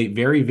going to have a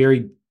very,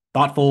 very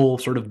thoughtful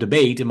sort of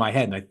debate in my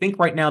head. And I think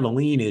right now the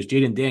lean is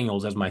Jaden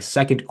Daniels as my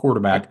second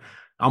quarterback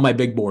on my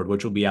big board,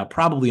 which will be out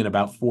probably in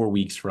about 4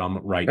 weeks from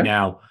right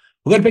now.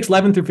 We'll go to picks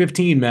 11 through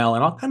 15, Mel,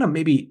 and I'll kind of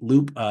maybe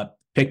loop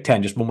pick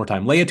 10 just one more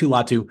time. Laiatu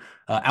Latu,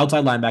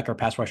 outside linebacker,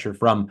 pass rusher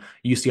from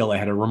UCLA,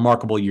 had a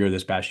remarkable year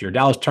this past year.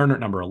 Dallas Turner at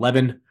number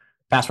 11,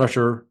 pass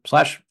rusher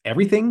 /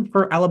 everything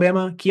for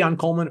Alabama. Keon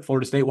Coleman at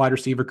Florida State, wide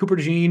receiver. Cooper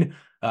DeJean,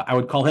 I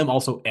would call him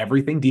also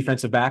everything,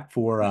 defensive back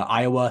for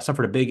Iowa.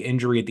 Suffered a big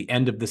injury at the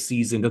end of the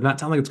season. Does not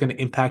sound like it's going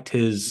to impact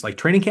his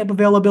training camp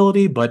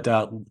availability, but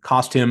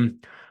cost him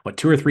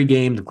 2 or 3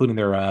 games, including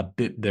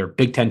their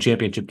Big Ten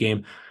championship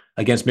game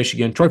against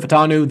Michigan. Troy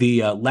Fautanu,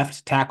 the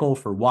left tackle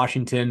for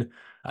Washington.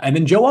 And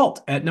then Joe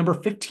Alt at number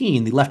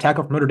 15, the left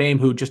tackle from Notre Dame,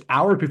 who just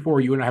hours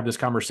before you and I have this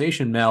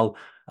conversation, Mel,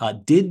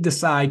 did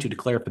decide to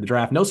declare for the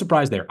draft. No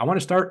surprise there. I want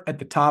to start at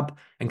the top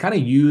and kind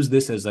of use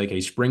this as like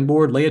a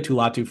springboard. Laiatu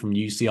Latu from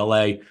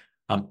UCLA,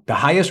 the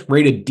highest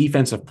rated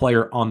defensive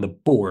player on the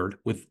board,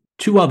 with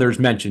 2 others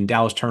mentioned,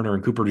 Dallas Turner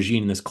and Cooper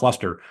DeJean in this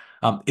cluster.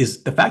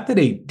 Is the fact that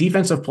a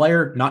defensive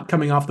player not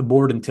coming off the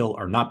board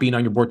or not being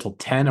on your board till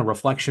 10 a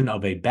reflection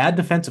of a bad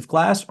defensive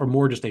class, or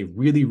more just a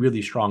really,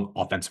 really strong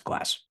offensive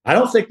class? I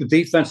don't think the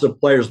defensive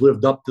players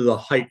lived up to the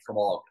hype from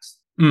August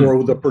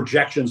or the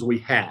projections we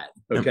had.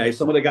 Okay. Yep.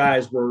 Some of the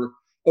guys were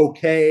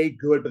okay,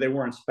 good, but they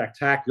weren't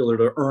spectacular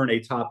to earn a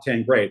top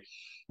 10 grade.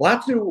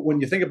 Latu, when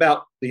you think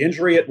about the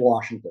injury at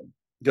Washington,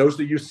 goes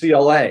to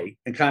UCLA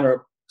and kind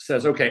of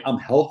says, okay, I'm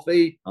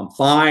healthy, I'm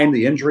fine.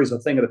 The injury is a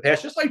thing of the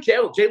past. Just like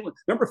Jalen,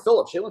 remember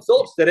Phillips? Jalen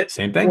Phillips did it.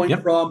 Same thing. Going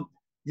from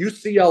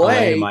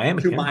UCLA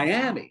to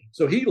Miami.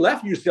 So he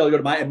left UCLA to go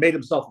to Miami and made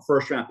himself a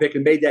first-round pick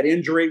and made that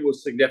injury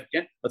was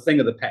significant, a thing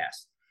of the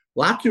past.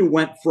 Latu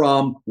went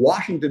from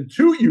Washington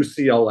to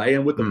UCLA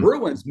and with the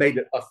Bruins made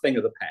it a thing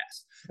of the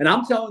past. And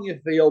I'm telling you,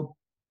 Theo,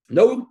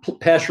 no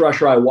pass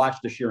rusher I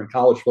watched this year in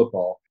college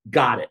football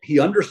got it. He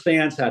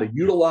understands how to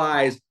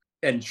utilize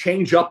and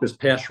change up his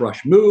pass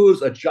rush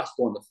moves, adjust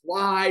on the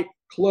fly,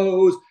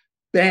 close,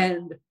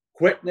 bend,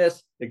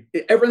 quickness,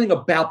 everything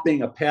about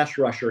being a pass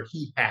rusher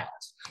he has.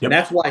 Yep. And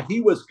that's why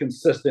he was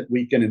consistent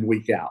week in and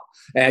week out.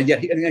 And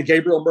yet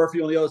Gabriel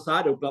Murphy on the other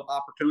side opened up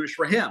opportunities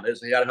for him,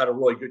 as he had a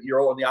really good year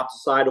on the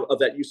opposite side of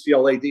that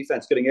UCLA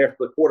defense getting after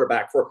the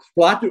quarterback. For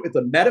Latu, if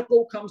the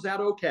medical comes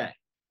out okay,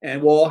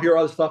 and we'll all hear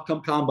other stuff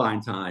come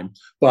combine time,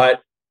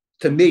 but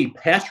to me,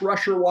 pass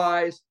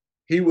rusher-wise,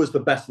 he was the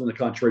best in the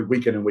country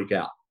week in and week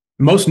out.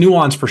 Most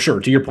nuanced for sure,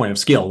 to your point of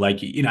skill. I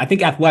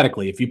think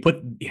athletically, if you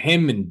put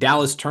him and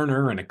Dallas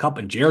Turner and a couple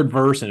and Jared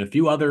Verse and a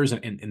few others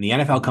in the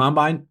NFL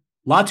Combine,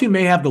 Latu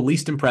may have the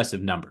least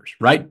impressive numbers,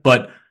 right?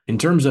 But in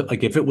terms of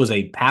if it was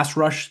a pass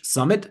rush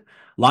summit,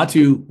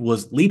 Latu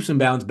was leaps and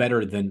bounds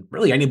better than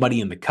really anybody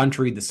in the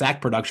country. The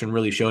sack production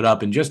really showed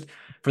up. And just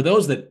for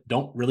those that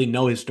don't really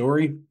know his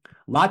story,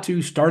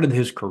 Latu started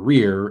his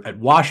career at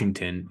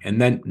Washington and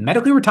then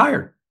medically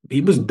retired. He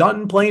was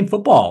done playing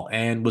football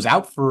and was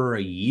out for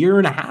a year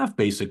and a half,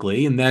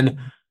 basically, and then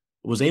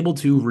was able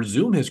to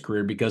resume his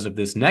career because of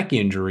this neck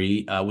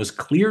injury, was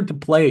cleared to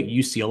play at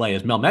UCLA,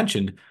 as Mel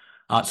mentioned.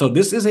 So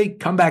this is a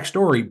comeback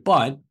story,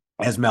 but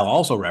as Mel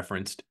also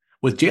referenced,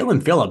 with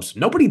Jalen Phillips,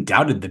 nobody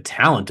doubted the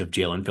talent of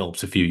Jalen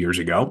Phillips a few years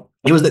ago.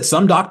 It was that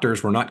some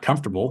doctors were not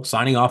comfortable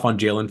signing off on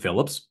Jalen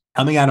Phillips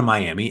coming out of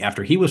Miami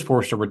after he was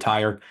forced to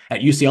retire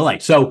at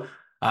UCLA. So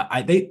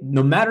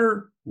no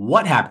matter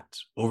what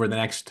happens over the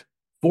next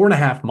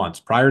 4.5 months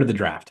prior to the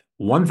draft,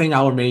 one thing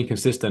I'll remain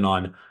consistent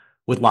on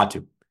with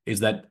Latu is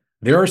that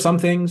there are some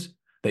things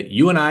that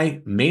you and I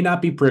may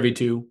not be privy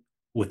to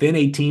within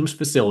a team's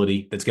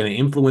facility that's going to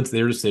influence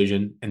their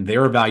decision and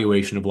their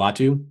evaluation of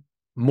Latu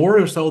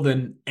more so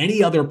than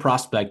any other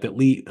prospect that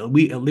we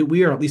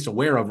are at least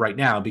aware of right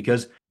now,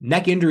 because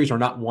neck injuries are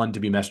not one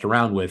to be messed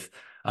around with.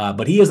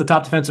 But he is the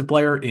top defensive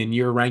player in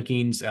your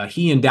rankings.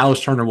 He and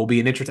Dallas Turner will be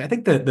an interesting. I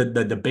think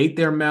the debate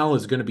there, Mel,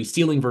 is going to be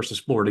ceiling versus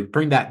floor to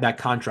bring that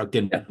construct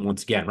in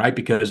once again, right?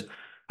 Because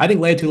I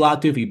think Laiatu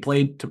Latu, if he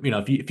played,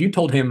 if you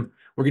told him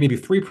we're going to do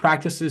 3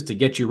 practices to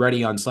get you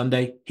ready on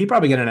Sunday, he'd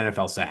probably get an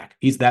NFL sack.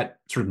 He's that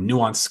sort of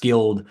nuanced,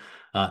 skilled,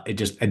 it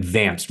just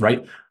advanced,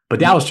 right? But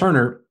Dallas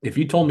Turner, if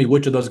you told me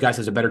which of those guys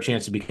has a better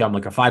chance to become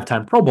like a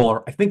 5-time Pro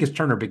Bowler, I think it's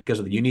Turner because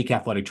of the unique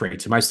athletic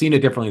traits. Am I seeing it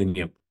differently than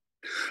you?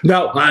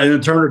 No,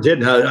 Turner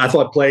did. I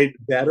thought played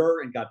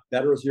better and got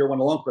better as the year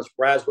went along. Chris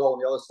Braswell on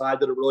the other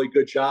side did a really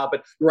good job.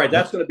 But you're right,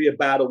 that's going to be a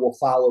battle we'll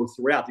follow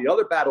throughout. The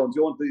other battle, and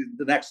doing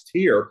the next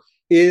tier,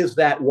 is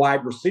that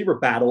wide receiver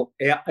battle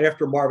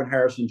after Marvin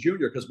Harrison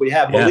Jr., because we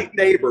have Malik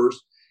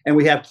Neighbors and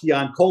we have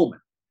Keon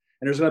Coleman.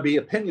 And there's going to be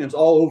opinions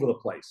all over the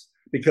place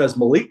because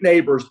Malik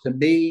Neighbors, to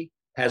me,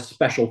 has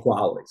special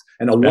qualities.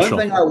 And the Special.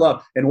 one thing I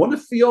love, and on the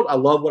field, I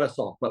love what I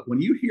saw. But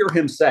when you hear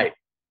him say,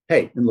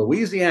 hey, in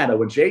Louisiana,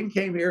 when Jaden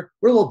came here,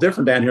 we're a little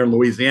different down here in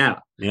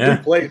Louisiana. Yeah.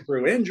 We play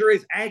through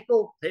injuries,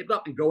 ankle, tape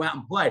up, and go out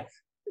and play.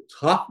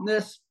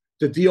 Toughness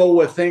to deal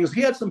with things.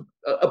 He had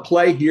a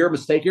play here,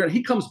 mistake here, and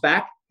he comes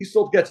back. He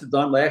still gets it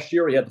done. Last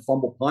year, he had the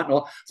fumble punt and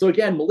all. So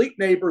again, Malik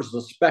Nabers is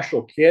a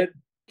special kid.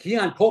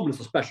 Keon Coleman is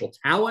a special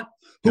talent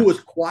who was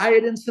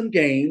quiet in some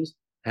games,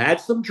 had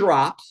some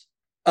drops,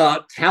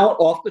 talent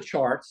off the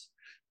charts.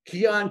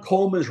 Keon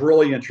Coleman is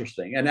really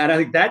interesting. And I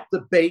think that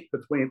debate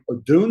between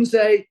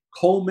Odunze,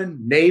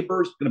 Coleman,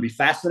 Nabers is going to be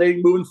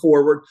fascinating moving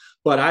forward.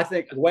 But I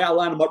think the way I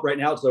line them up right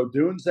now is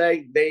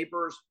Odunze,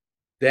 Nabers,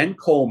 then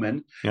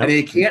Coleman. Yep. And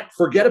you can't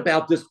forget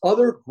about this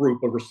other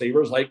group of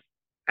receivers like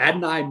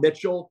Adonai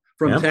Mitchell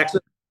from Texas,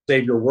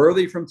 Xavier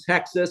Worthy from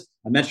Texas.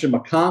 I mentioned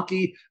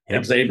McConkey.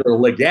 Xavier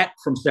Legette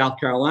from South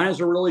Carolina is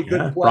a really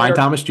good player. Brian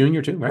Thomas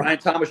Jr. too, right? Brian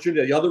Thomas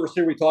Jr., the other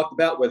receiver we talked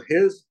about with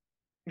his,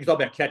 you talk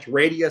about catch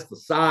radius, the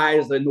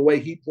size, and the way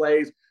he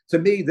plays. To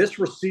me, this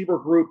receiver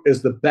group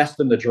is the best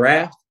in the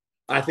draft.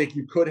 I think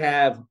you could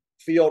have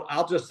field,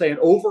 I'll just say an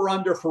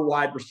over-under for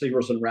wide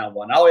receivers in round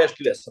one. I'll ask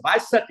you this. If I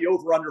set the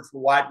over-under for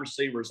wide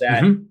receivers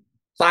at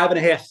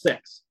 5.5,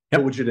 6,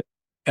 what would you do?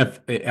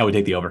 I would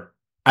take the over.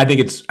 I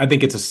think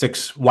it's a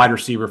 6 wide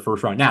receiver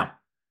first round. Now,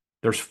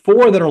 there's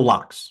 4 that are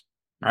locks.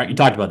 All right, you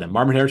talked about them.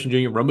 Marvin Harrison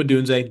Jr., Rome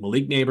Odunze,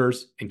 Malik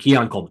Nabers, and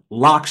Keon Coleman.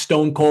 Lock,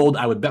 stone cold.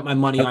 I would bet my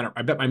money on it.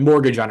 I bet my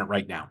mortgage on it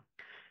right now.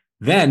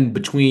 Then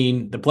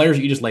between the players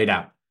that you just laid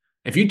out,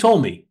 if you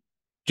told me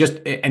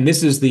and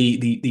this is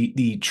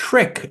the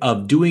trick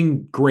of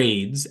doing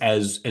grades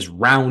as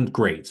round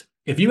grades.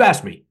 If you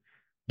ask me,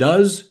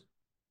 does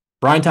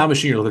Brian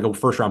Thomas Jr. look like a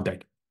first round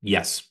pick?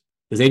 Yes.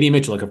 Does A.D.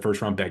 Mitchell look like a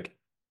first round pick?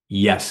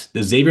 Yes.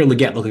 Does Xavier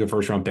Legette look like a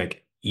first round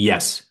pick?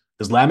 Yes.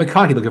 Does Ladd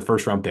McConkey look like a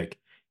first round pick?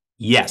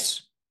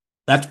 Yes.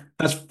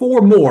 That's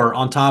 4 more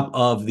on top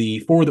of the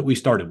 4 that we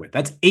started with.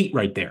 That's 8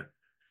 right there.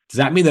 Does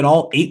that mean that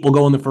all 8 will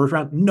go in the first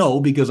round? No,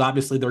 because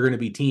obviously they're going to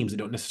be teams that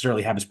don't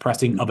necessarily have as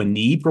pressing of a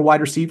need for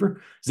wide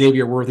receiver.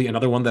 Xavier Worthy,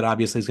 another one that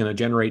obviously is going to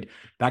generate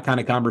that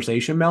kind of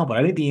conversation, Mel. But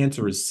I think the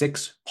answer is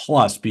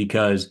 6+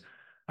 because,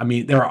 I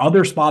mean, there are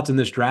other spots in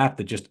this draft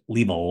that just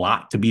leave a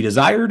lot to be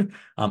desired.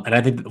 And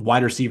I think that the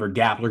wide receiver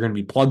gaps are going to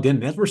be plugged in.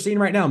 And as we're seeing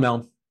right now,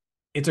 Mel,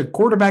 it's a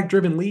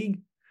quarterback-driven league,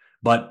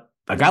 but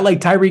a guy like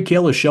Tyreek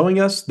Hill is showing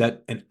us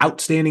that an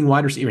outstanding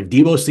wide receiver, and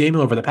Deebo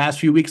Samuel over the past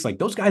few weeks, like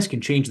those guys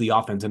can change the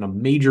offense in a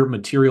major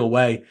material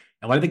way.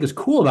 And what I think is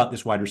cool about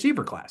this wide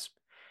receiver class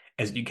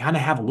is you kind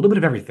of have a little bit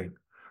of everything,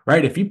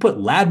 right? If you put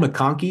Ladd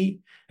McConkey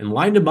and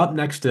lined him up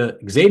next to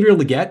Xavier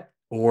Legette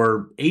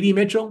or A.D.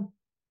 Mitchell,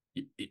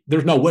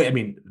 there's no way. I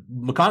mean,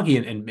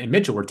 McConkey and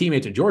Mitchell were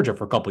teammates at Georgia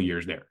for a couple of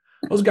years there.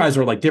 Those guys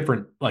are like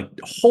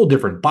whole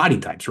different body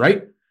types,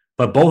 right?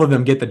 But both of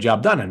them get the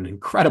job done at an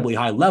incredibly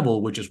high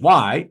level, which is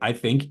why I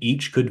think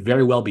each could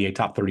very well be a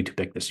top 32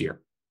 pick this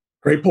year.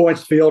 Great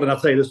points, Field. And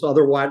I'll tell you, this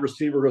other wide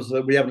receiver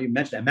that we haven't even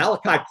mentioned,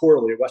 Malachi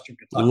Corley at Western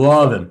Kentucky.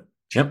 Love him.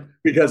 Yep.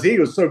 Because he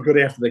was so good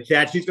after the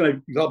catch. He's going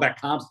to talk about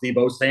comps.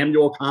 Deebo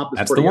Samuel comp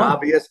is pretty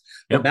obvious.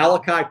 Yep.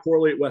 Malachi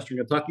Corley at Western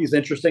Kentucky is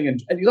interesting.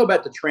 And you know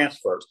about the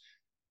transfers.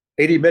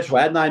 A.D. Mitchell,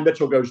 Adonai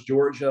Mitchell goes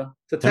Georgia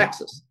to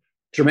Texas.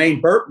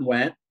 Jermaine Burton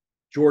went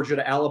Georgia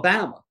to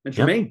Alabama. And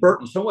Jermaine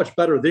Burton so much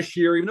better this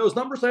year, even though his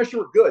numbers last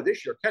year were good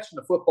this year, catching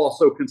the football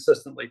so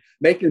consistently,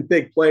 making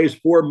big plays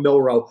for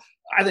Milroe.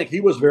 I think he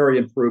was very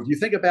improved. You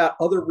think about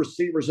other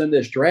receivers in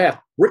this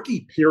draft,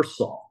 Ricky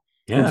Pearsall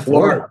from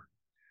Florida.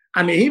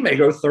 I mean, he may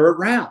go 3rd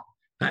round.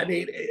 I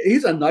mean,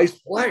 he's a nice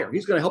player.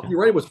 He's going to help you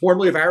right. He was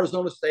formerly of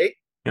Arizona State.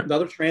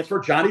 Another transfer,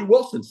 Johnny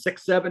Wilson,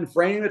 6'7"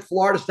 frame at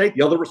Florida State,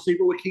 the other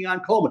receiver with Keon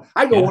Coleman.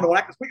 I go on and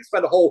on. We can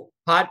spend a whole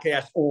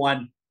podcast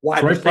on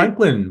Troy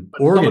Franklin,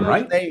 Oregon,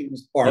 right?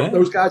 Names are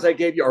those guys I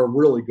gave you are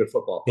really good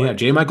football players. Yeah,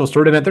 J. Michael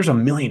Sturdivant, there's a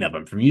million of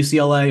them from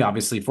UCLA,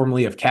 obviously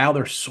formerly of Cal.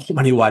 There's so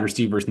many wide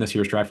receivers in this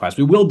year's draft class.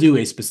 We will do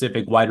a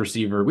specific wide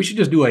receiver. We should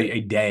just do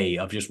a day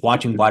of just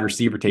watching wide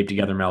receiver tape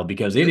together, Mel,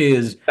 because it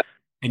is,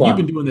 and you've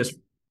been doing this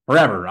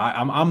forever.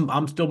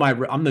 I'm still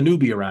I'm the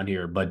newbie around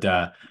here, but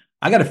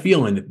I got a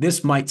feeling that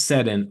this might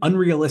set an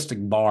unrealistic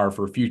bar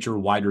for future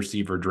wide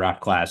receiver draft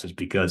classes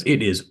because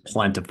it is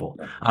plentiful.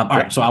 All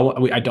right, so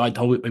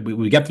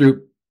we get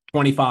through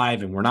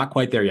 25 and we're not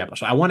quite there yet.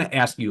 So I want to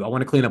ask you, I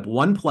want to clean up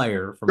one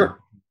player from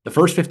the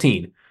first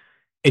 15.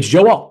 It's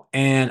Joe Alt,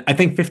 and I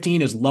think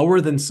 15 is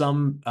lower than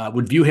some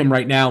would view him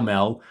right now,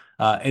 Mel.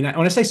 And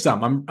when I say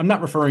some, I'm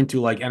not referring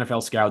to like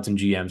NFL scouts and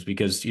GMs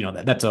because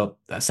that's a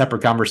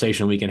separate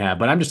conversation we can have.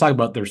 But I'm just talking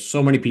about there's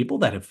so many people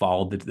that have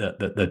followed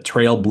the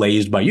trail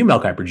blazed by you,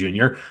 Mel Kiper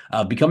Jr.,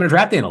 becoming a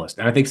draft analyst.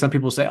 And I think some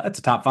people say that's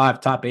a top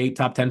 5, top 8,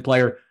 top 10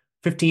 player.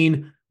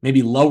 15,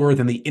 maybe lower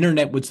than the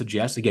internet would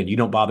suggest. Again, you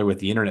don't bother with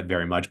the internet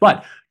very much.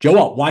 But Joe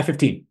Alt, why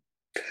 15?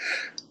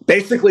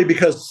 Basically,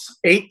 because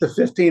 8 to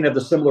 15 have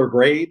the similar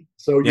grade.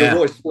 So you're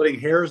really splitting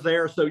hairs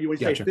there. So you would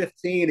say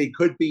 15, he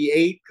could be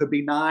 8, could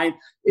be 9.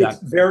 It's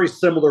very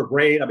similar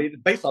grade. I mean,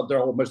 based on they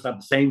almost have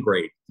the same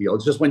grade.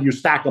 It's just when you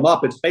stack them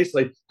up, it's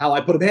basically how I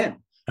put them in.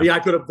 Yeah, I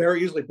could have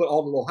very easily put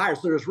Alden a little higher.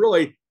 So there's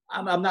really,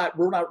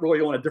 we're not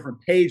really on a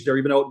different page there,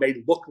 even though it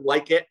may look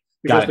like it,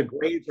 because the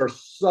grades are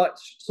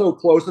so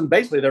close, and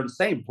basically they're the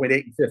same between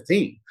 8 and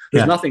 15.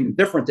 There's nothing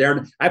different there.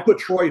 And I put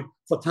Troy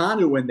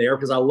Fautanu in there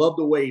because I love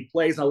the way he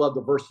plays. I love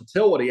the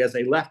versatility as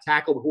a left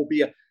tackle who will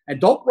be and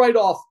don't write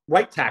off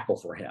right tackle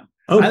for him.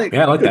 I think he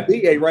could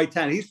be a right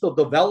tackle. He's still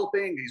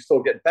developing. He's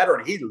still getting better,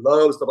 and he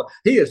loves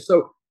he is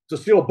so. To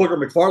steal Booger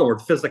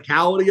McFarland, the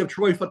physicality of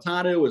Troy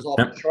Fautanu is off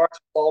the charts.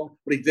 What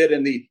he did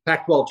in the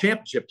Pac-12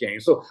 championship game.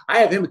 So I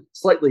have him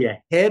slightly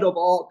ahead of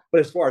all.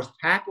 But as far as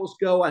tackles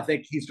go, I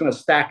think he's going to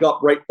stack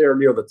up right there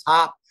near the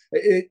top.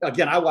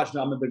 Again, I watched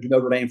him. I'm a big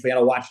Notre Dame fan.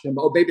 I watched him.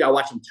 Oh, maybe I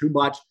watched him too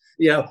much.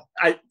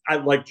 I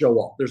like Joe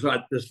Alt. There's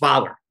not his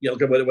father.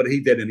 What he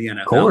did in the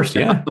NFL. Of course,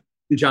 yeah.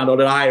 John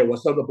Oden, Iowa.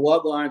 So the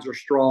bloodlines are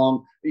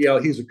strong.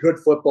 He's a good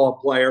football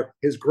player.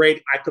 His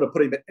grade, I could have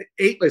put him at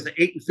 8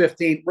 and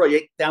 15, really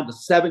 8 down to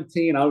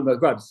 17. I don't know,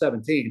 about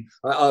 17.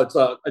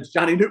 It's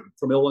Johnny Newton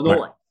from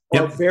Illinois.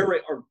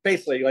 Right. Or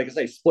basically, like I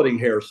say, splitting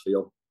hairs,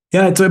 Field.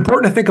 Yeah, it's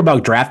important to think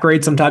about draft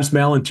grades sometimes,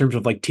 Mel, in terms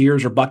of like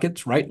tiers or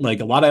buckets, right? Like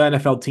a lot of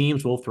NFL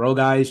teams will throw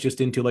guys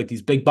just into like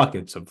these big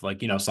buckets of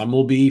like, some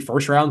will be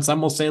first round.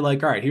 Some will say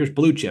like, all right, here's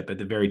blue chip at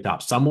the very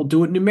top. Some will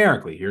do it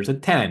numerically. Here's a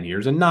 10,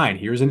 here's a 9,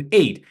 here's an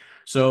 8.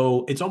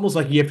 So it's almost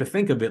like you have to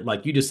think of it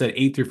like you just said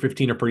 8 through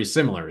 15 are pretty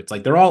similar. It's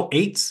like they're all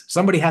 8s.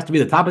 Somebody has to be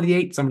the top of the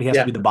 8. Somebody has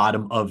to be the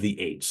bottom of the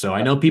 8. So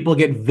I know people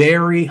get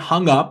very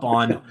hung up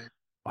on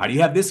why do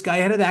you have this guy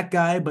ahead of that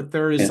guy? But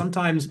there is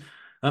sometimes,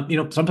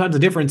 sometimes the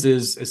difference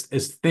is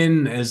as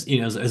thin as,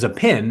 as a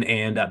pin.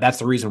 And that's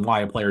the reason why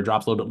a player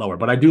drops a little bit lower.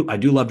 But I do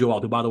love Joe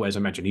Alt, who, by the way, as I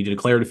mentioned, he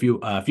declared a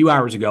few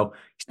hours ago.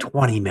 He's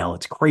 20, Mel.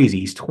 It's crazy.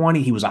 He's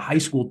 20. He was a high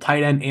school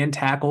tight end and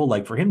tackle.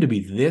 Like for him to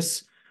be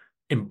this,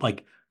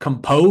 like,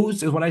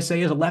 composed is what I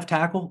say as a left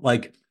tackle.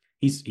 Like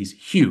he's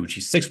huge.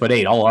 He's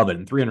 6'8", all of it,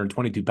 and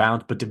 322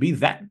 pounds. But to be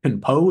that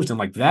composed and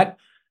like that,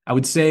 I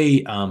would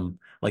say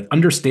like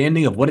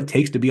understanding of what it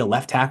takes to be a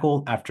left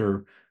tackle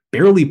after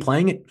barely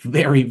playing it,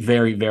 very,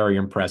 very, very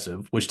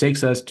impressive. Which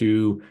takes us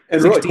to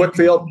really quick,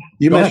 Field.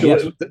 You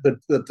mentioned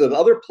the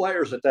other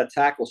players at that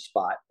tackle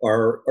spot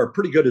are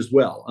pretty good as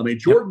well. I mean,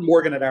 Jordan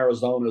Morgan at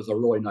Arizona is a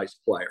really nice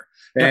player,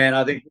 and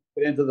I think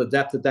into the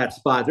depth at that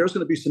spot, there's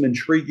going to be some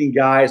intriguing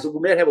guys that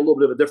we may have a little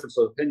bit of a difference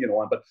of opinion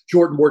on. But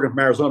Jordan Morgan from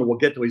Arizona, we'll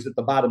get to. He's at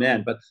the bottom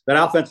end, but that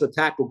offensive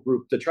tackle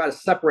group to try to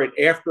separate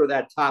after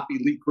that top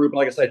elite group.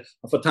 Like I said,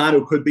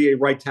 Fautanu could be a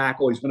right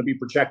tackle. He's going to be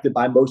projected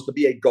by most to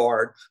be a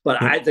guard,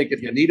 but I think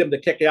if you need him to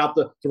kick out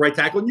the right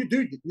tackle, and you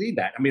do need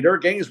that. I mean, there are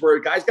games where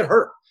guys get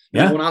hurt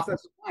on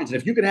offensive lines,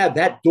 and if you can have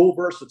that dual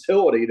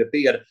versatility to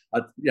be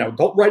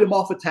don't write him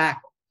off a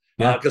tackle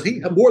because he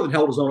more than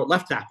held his own at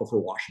left tackle for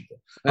Washington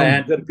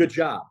and did a good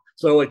job.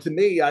 So to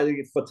me, I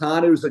think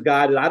Fautanu is a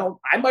guy that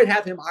I might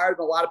have him higher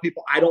than a lot of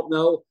people. I don't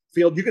know.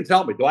 Field, you can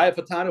tell me. Do I have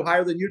Fautanu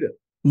higher than you do?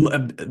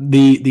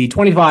 The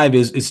 25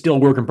 is still a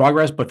work in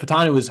progress, but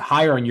Fautanu is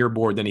higher on your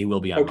board than he will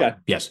be on mine.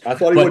 Yes, I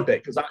thought he would be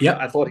because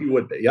I thought he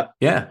would be. Yep.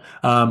 Yeah.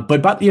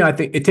 But I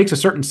think it takes a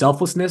certain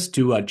selflessness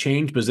to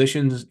change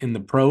positions in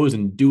the pros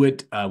and do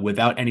it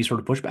without any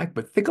sort of pushback.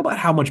 But think about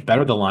how much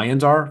better the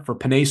Lions are for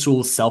Penei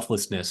Sewell's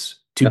selflessness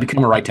to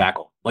become a right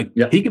tackle. Like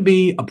he could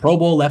be a Pro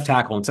Bowl left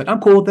tackle and said, "I'm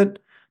cool with it."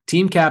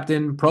 Team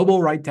captain, Pro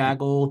Bowl right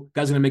tackle,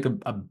 guy's going to make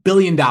 $1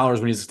 billion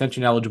when he's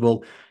extension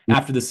eligible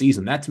after the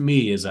season. That to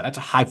me that's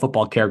a high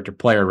football character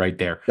player right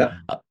there.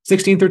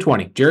 16 through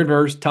 20, Jared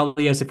Verse,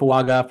 Taliese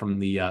Fuaga from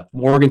the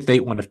Oregon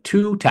State, one of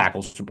 2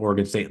 tackles from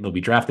Oregon State. They'll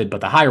be drafted,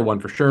 but the higher one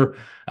for sure.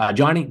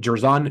 Johnny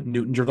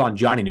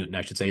Newton,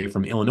 I should say,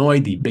 from Illinois,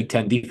 the Big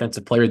Ten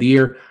Defensive Player of the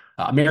Year.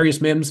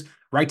 Amarius Mims,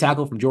 right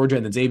tackle from Georgia,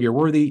 and then Xavier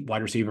Worthy,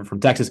 wide receiver from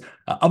Texas.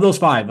 Of those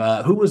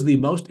 5, who was the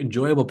most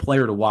enjoyable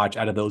player to watch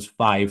out of those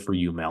 5 for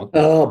you, Mel?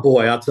 Oh,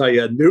 boy, I'll tell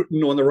you,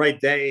 Newton on the right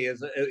day,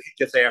 he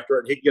gets after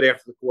it. He can get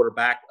after the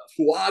quarterback.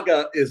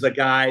 Fuaga is a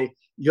guy,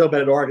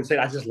 at Oregon State,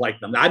 I just like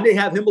them. I may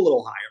have him a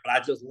little higher, but I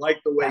just like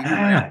the way he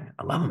I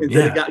love him. He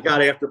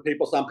got after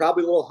people, so I'm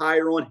probably a little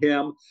higher on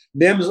him.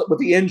 Mims with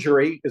the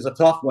injury is a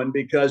tough one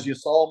because you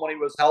saw him when he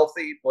was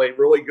healthy, played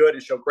really good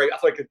and showed great. I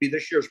thought it could be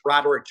this year's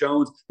Broderick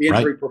Jones. The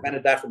injury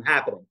prevented that from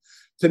happening.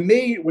 To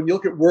me, when you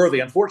look at Worthy,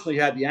 unfortunately, he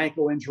had the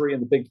ankle injury in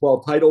the Big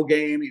 12 title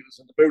game. He was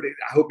in the boot.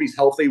 I hope he's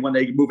healthy when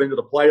they move into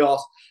the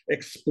playoffs.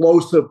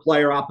 Explosive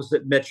player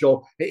opposite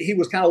Mitchell. He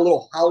was kind of a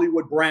little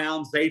Hollywood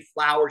Brown, Zay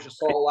Flowers. You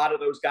saw a lot of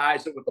those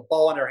guys that with the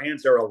ball in their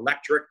hands, they're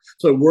electric.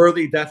 So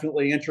Worthy,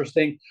 definitely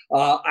interesting.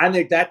 I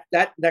think that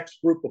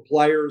next group of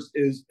players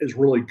is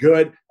really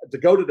good. To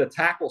go to the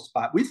tackle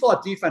spot, we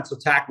thought defensive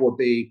tackle would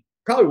be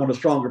probably one of the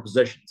stronger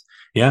positions.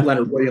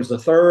 Leonard Williams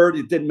III,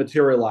 it didn't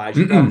materialize.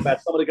 You talk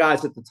about some of the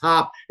guys at the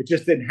top, it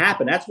just didn't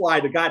happen. That's why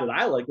the guy that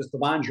I like is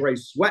Devondre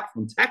Sweat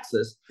from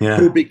Texas,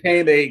 who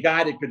became a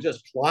guy that could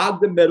just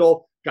clog the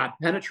middle, got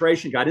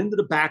penetration, got into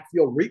the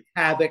backfield, wreaked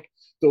havoc.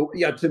 So,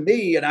 to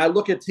me, and I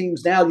look at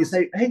teams now, you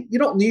say, hey, you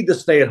don't need the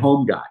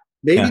stay-at-home guy.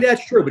 Maybe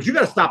that's true, but you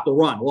got to stop the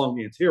run along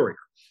the interior,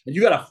 and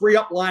you got to free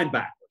up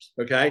linebackers.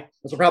 Okay,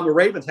 that's the problem the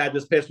Ravens had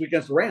this past week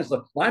against the Rams.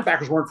 The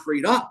linebackers weren't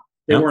freed up;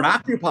 they weren't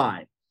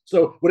occupying.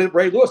 So what did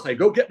Ray Lewis say?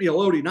 Go get me a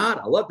Lodi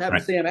Nada. I loved having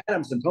Right. Sam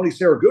Adams and Tony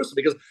Saragusa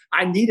because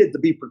I needed to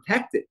be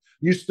protected.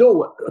 You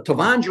still,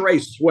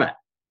 T'Vondre Sweat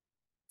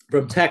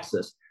from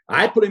Texas,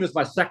 I put him as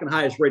my second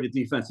highest rated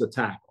defensive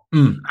tackle.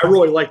 I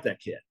really like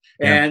that kid.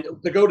 Yeah. And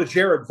to go to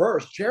Jared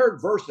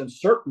Verse in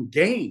certain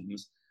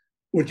games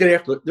would get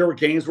after. There were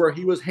games where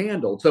he was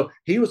handled. So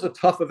he was a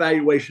tough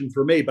evaluation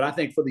for me. But I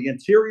think for the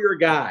interior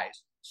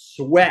guys,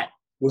 Sweat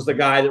was the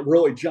guy that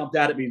really jumped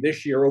out at me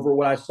this year over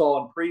what I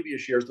saw in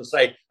previous years to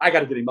say, I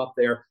got to get him up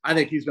there. I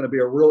think he's going to be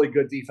a really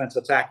good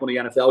defensive tackle in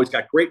the NFL. He's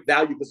got great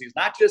value because he's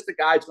not just a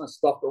guy who's going to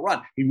stuff the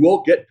run. He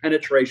will get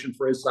penetration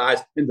for his size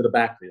into the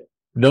backfield.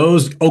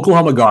 Those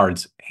Oklahoma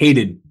guards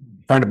hated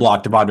trying to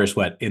block T'Vondre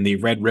Sweat in the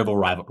Red River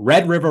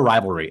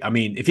rivalry. I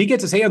mean, if he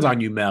gets his hands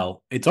on you,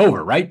 Mel, it's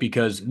over, right?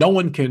 Because no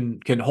one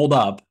can hold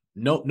up.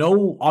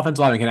 No offensive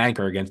lineman can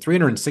anchor against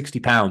 360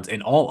 pounds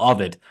and all of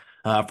it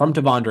from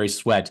T'Vondre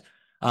Sweat.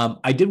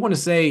 I did want to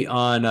say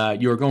on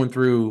you were going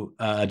through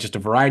just a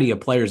variety of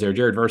players there,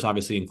 Jared Verse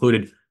obviously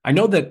included. I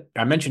know that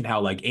I mentioned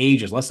how like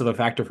age is less of a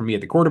factor for me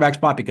at the quarterback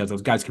spot because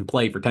those guys can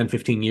play for 10,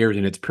 15 years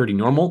and it's pretty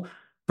normal.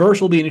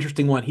 Verse will be an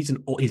interesting one. He's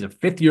a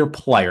fifth-year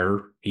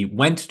player. He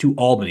went to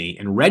Albany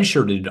and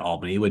redshirted to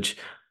Albany, which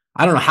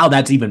I don't know how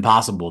that's even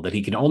possible that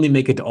he can only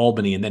make it to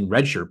Albany and then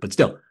redshirt. But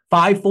still,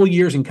 5 full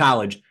years in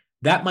college,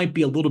 that might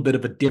be a little bit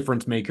of a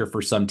difference maker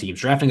for some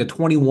teams. Drafting a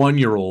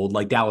 21-year-old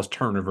like Dallas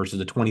Turner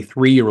versus a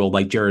 23-year-old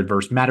like Jared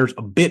Verse matters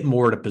a bit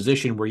more at a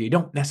position where you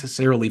don't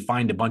necessarily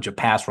find a bunch of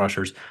pass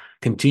rushers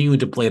continuing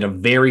to play at a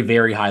very,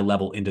 very high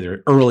level into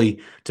their early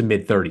to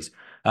mid-30s.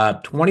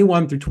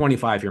 21 through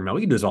 25 here, Mel.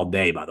 We can do this all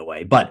day, by the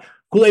way. But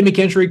Kool-Aid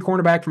McKinstry,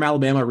 cornerback from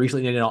Alabama,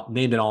 recently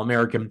named an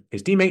All-American.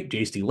 His teammate,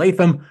 J.C.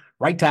 Latham,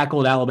 right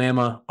tackle at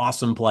Alabama,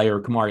 awesome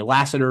player. Kamari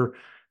Lassiter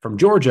from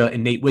Georgia,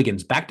 and Nate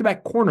Wiggins,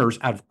 back-to-back corners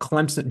out of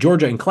Clemson,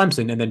 Georgia and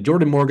Clemson. And then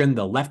Jordan Morgan,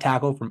 the left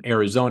tackle from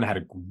Arizona, had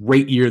a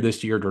great year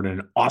this year during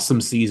an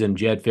awesome season.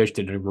 Jed Fish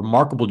did a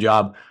remarkable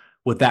job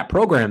with that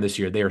program this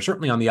year. They are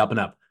certainly on the up and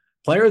up.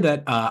 Player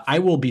that I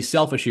will be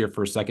selfish here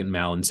for a second,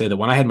 Mal, and say that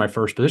when I had my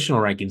first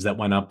positional rankings that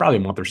went up probably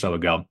a month or so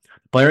ago,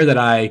 player that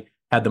I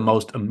had the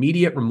most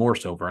immediate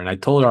remorse over, and I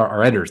told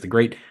our editors, the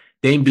great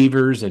Dame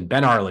Beavers and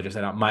Ben Arledge, I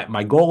said,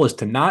 my goal is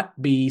to not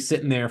be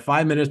sitting there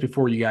 5 minutes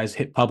before you guys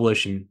hit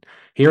publish and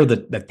here are the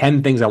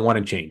 10 things I want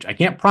to change. I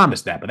can't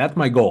promise that, but that's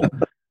my goal,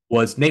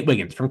 was Nate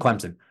Wiggins from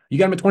Clemson. You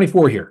got him at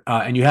 24 here,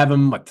 and you have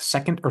him like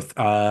second or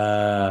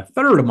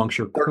third amongst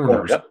your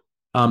corners. Yep.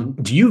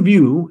 Do you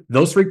view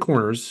those 3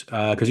 corners,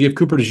 because you have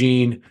Cooper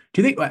DeJean,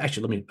 do you think,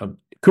 actually,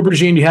 Cooper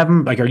DeJean, do you have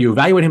him, like, are you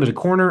evaluating him as a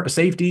corner, a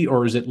safety,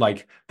 or is it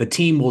like the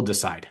team will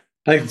decide?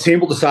 I think the team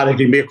will decide he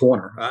can be a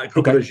corner.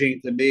 Cooper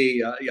DeJean, to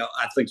me,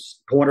 I think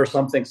corner,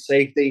 something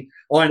safety.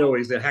 All I know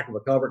is he's a heck of a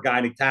cover guy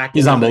and he tackles.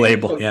 He's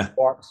unbelievable, so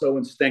smart, so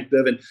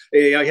instinctive. And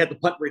he had the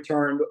punt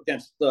return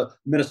against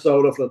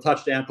Minnesota for the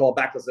touchdown call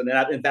back to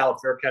the invalid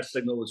fair catch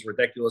signal was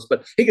ridiculous.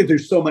 But he can do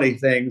so many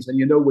things, and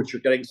you know what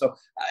you're getting. So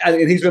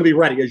and he's going to be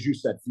ready, as you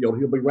said, Field.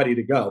 He'll be ready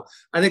to go.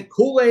 I think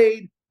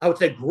Kool-Aid, I would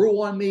say,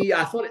 grew on me.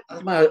 I thought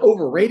am I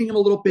overrating him a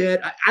little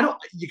bit? I don't.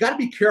 You got to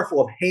be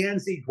careful of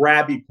handsy,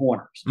 grabby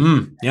corners.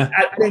 Yeah,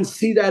 I didn't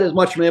see that as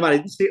much from him. I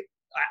didn't see.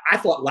 I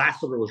thought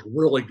Lassiter was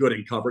really good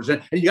in coverage,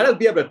 and you got to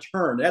be able to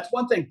turn. That's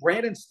one thing.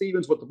 Brandon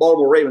Stevens with the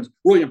Baltimore Ravens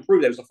really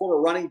improved. He was a former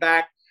running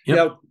back,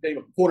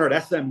 corner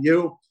at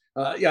SMU.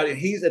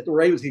 He's at the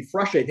Ravens. He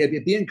frustrated.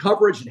 He'd be in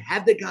coverage and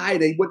had the guy,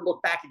 and he wouldn't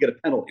look back and get a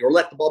penalty or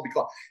let the ball be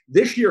caught.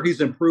 This year, he's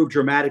improved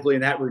dramatically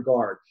in that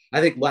regard. I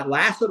think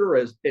Lassiter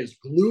is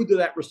glued to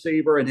that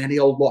receiver, and then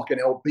he'll look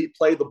and he'll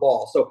play the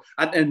ball. So,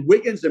 and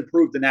Wiggins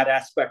improved in that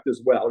aspect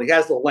as well. He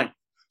has the length.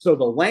 So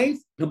the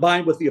length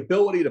combined with the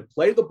ability to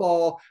play the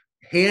ball,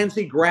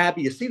 handsy,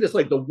 grabby. You see this,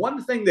 like the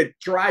one thing that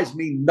drives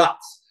me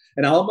nuts,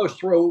 and I almost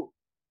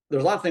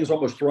there's a lot of things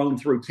almost thrown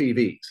through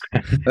TVs,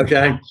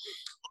 okay,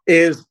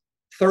 is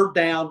third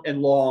down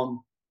and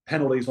long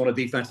penalties on a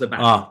defensive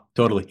back.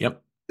 Totally.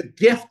 Yep. The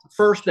gift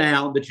first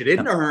down that you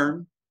didn't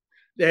earn,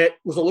 that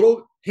was a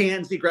little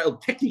handsy,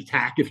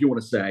 ticky-tack, if you want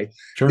to say.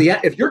 Sure.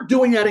 If you're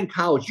doing that in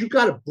college, you've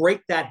got to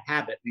break that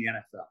habit in the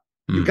NFL.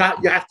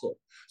 You have to.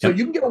 So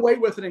you can get away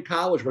with it in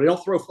college where they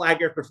don't throw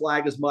flag after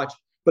flag as much.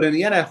 But in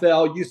the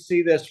NFL, you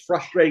see this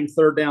frustrating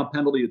third down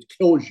penalty that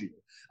kills you.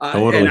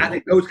 Totally. And I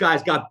think those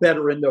guys got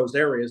better in those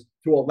areas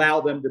to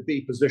allow them to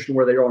be positioned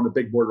where they are on the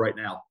big board right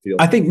now.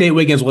 I think Nate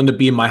Wiggins will end up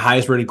being my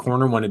highest rated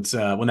corner when it's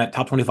when that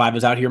top 25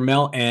 is out here,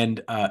 Mel.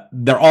 And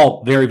they're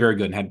all very, very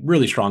good and had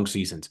really strong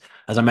seasons.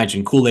 As I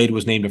mentioned, Kool-Aid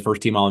was named a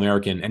first-team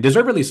All-American, and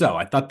deservedly so.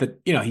 I thought that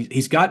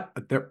he's got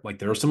there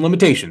are some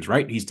limitations,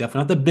 right? He's definitely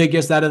not the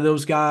biggest out of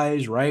those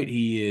guys, right?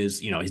 He is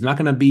he's not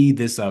going to be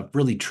this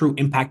really true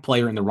impact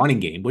player in the running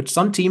game, which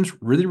some teams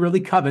really,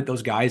 really covet.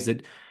 Those guys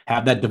that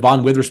have that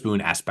Devon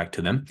Witherspoon aspect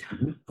to them.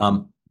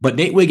 But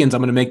Nate Wiggins,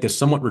 I'm going to make this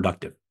somewhat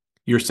reductive.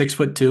 You're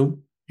 6'2",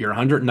 you're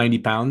 190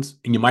 pounds,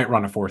 and you might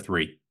run a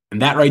 4.3.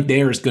 And that right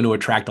there is going to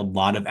attract a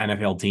lot of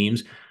NFL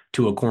teams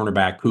to a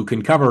cornerback who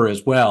can cover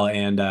as well.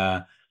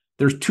 And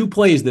there's 2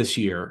 plays this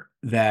year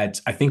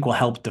that I think will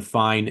help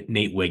define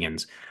Nate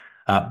Wiggins.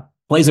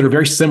 plays that are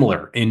very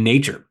similar in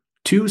nature.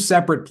 Two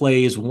separate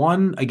plays,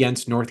 one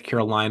against North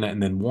Carolina,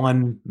 and then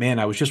one, man,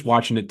 I was just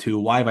watching it too.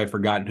 Why have I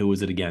forgotten who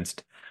was it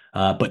against?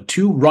 But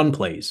two run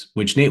plays,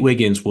 which Nate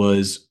Wiggins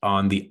was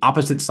on the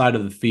opposite side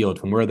of the field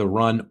from where the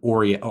run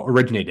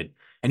originated.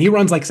 And he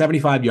runs like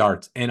 75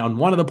 yards. And on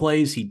one of the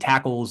plays, he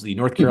tackles the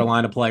North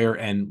Carolina player,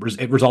 and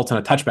it results in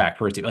a touchback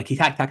for his team. Like he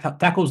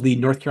tackles the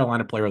North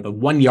Carolina player at the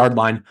 1 yard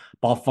line,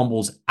 ball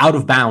fumbles out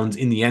of bounds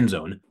in the end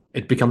zone.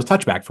 It becomes a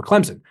touchback for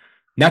Clemson.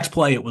 Next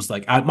play, it was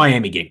like a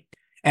Miami game.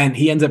 And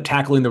he ends up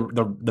tackling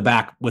the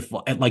back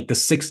at like the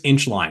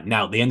 6-inch line.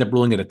 Now, they end up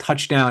ruling it a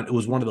touchdown. It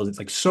was one of those, it's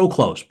like so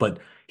close, but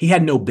he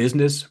had no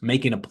business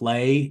making a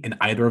play in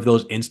either of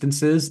those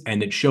instances.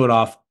 And it showed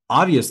off,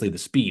 obviously, the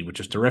speed, which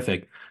is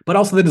terrific, but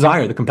also the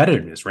desire, the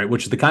competitiveness, right?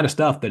 Which is the kind of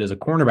stuff that as a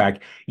cornerback,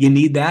 you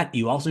need that.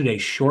 You also need a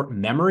short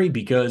memory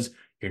because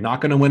you're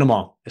not going to win them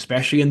all,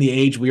 especially in the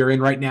age we are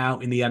in right now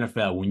in the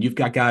NFL, when you've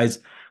got guys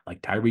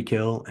like Tyreek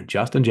Hill and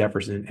Justin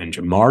Jefferson and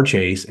Jamar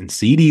Chase and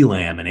CeeDee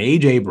Lamb and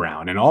A.J.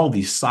 Brown and all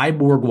these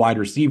cyborg wide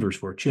receivers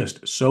who are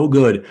just so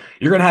good.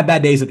 You're going to have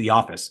bad days at the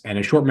office, and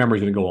a short memory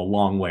is going to go a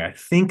long way. I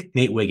think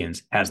Nate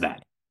Wiggins has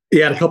that.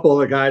 Yeah, a couple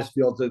other guys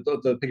feel to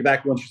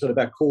piggyback what you said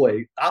about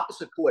Kool-Aid.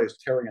 Opposite Kool-Aid is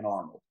Terrion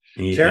Arnold.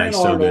 Terrion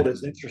Arnold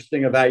is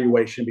interesting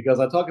evaluation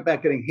because I talk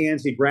about getting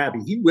handsy,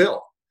 grabby. He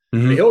will.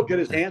 Mm-hmm. He'll get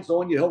his hands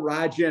on you. He'll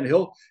ride you,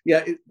 and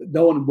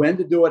knowing when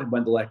to do it and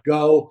when to let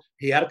go.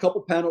 He had a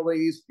couple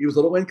penalties. He was a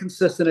little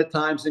inconsistent at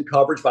times in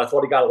coverage, but I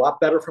thought he got a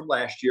lot better from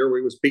last year where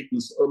he was beaten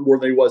more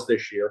than he was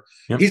this year.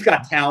 Yep. He's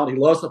got talent. He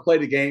loves to play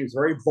the game. He's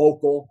very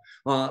vocal.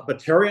 But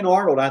Terrion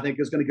Arnold, I think,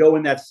 is going to go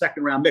in that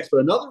second round mix. But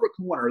another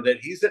corner that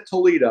he's at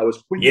Toledo is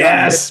Quinyon.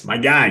 Yes, my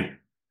guy.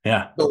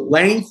 Yeah. The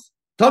length.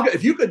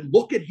 If you could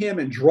look at him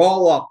and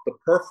draw up the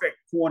perfect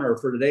corner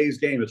for today's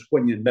game, it's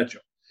Quinyon Mitchell.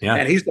 Yeah.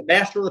 And he's the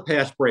master of the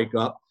pass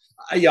breakup.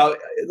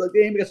 The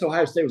game against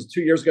Ohio State was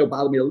 2 years ago,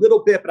 bothered me a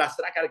little bit, but I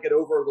said, I got to get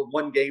over the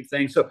one game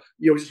thing. So,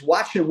 just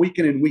watch him week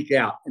in and week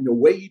out and the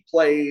way he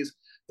plays,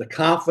 the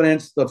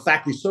confidence, the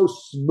fact he's so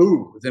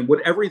smooth and with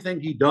everything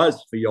he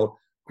does feel.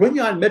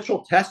 Quinyon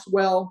Mitchell tests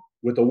well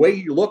with the way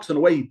he looks and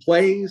the way he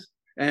plays.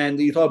 And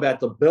you talk about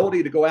the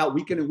ability to go out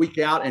week in and week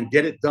out and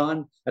get it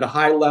done at a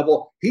high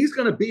level. He's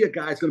going to be a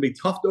guy that's going to be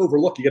tough to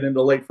overlook. You get into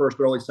the late first,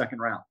 early second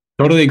round.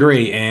 Totally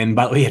agree. And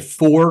by the way, he had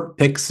 4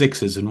 pick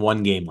sixes in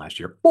one game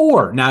last year.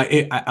 4. Now,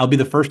 I'll be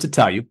the first to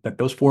tell you that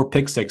those 4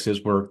 pick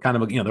sixes were kind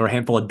of, there were a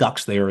handful of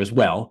ducks there as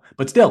well.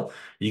 But still,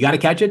 you got to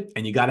catch it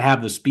and you got to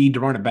have the speed to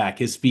run it back.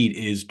 His speed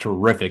is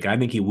terrific. I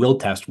think he will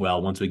test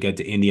well once we get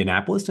to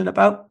Indianapolis in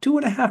about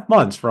 2.5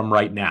 months from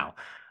right now.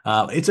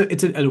 It's a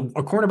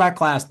cornerback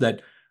class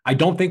that I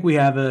don't think we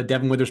have a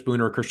Devin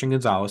Witherspoon or a Christian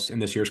Gonzalez in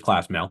this year's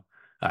class, Mel.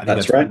 I think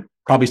that's right.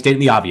 Probably stating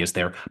the obvious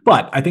there.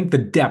 But I think the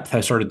depth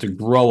has started to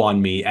grow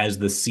on me as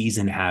the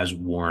season has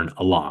worn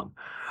along.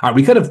 All right,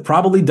 we could have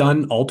probably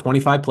done all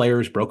 25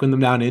 players, broken them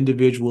down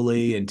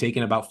individually, and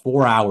taken about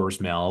 4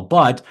 hours, Mel.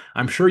 But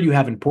I'm sure you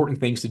have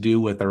important things to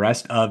do with the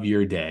rest of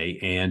your day.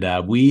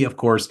 And we, of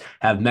course,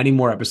 have many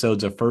more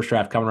episodes of First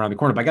Draft coming around the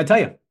corner. But I got to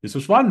tell you, this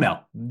was fun,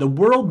 Mel. The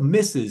world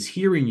misses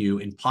hearing you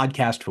in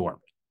podcast form.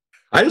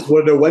 I just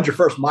want to know when's your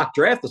first mock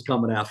draft is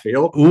coming out,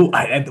 Field. Ooh,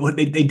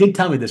 they did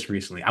tell me this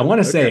recently. I want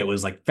to say it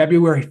was like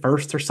February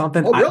 1st or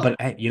something. Oh, really? But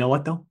hey, you know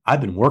what, though?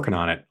 I've been working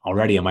on it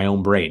already in my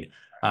own brain.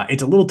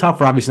 It's a little tough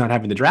for obviously not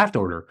having the draft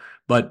order,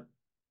 but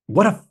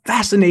what a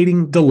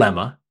fascinating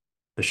dilemma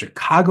the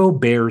Chicago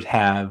Bears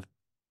have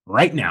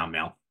right now,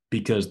 Mel,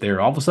 because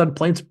they're all of a sudden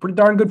playing some pretty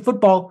darn good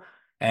football.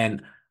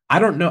 And I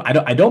don't know.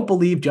 I don't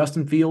believe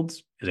Justin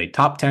Fields is a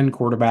top 10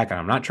 quarterback, and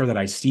I'm not sure that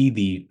I see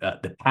the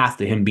path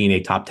to him being a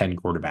top 10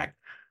 quarterback.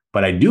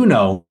 But I do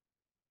know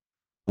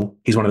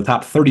he's one of the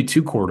top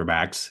 32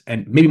 quarterbacks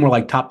and maybe more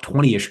like top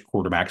 20-ish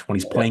quarterbacks when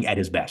he's playing at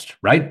his best,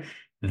 right?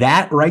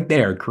 That right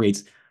there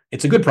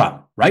it's a good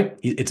problem, right?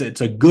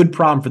 It's a good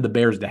problem for the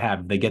Bears to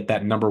have. They get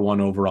that number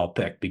 1 overall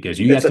pick because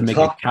you have to make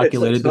a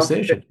calculated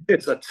decision.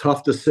 It's a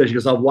tough decision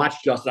because I've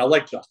watched Justin. I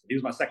like Justin. He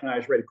was my second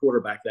highest rated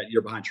quarterback that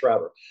year behind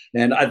Trevor.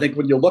 And I think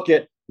when you look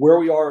at where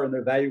we are in the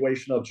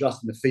evaluation of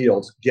Justin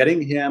Fields,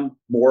 getting him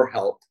more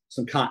help,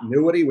 some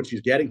continuity, which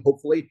he's getting,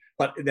 hopefully,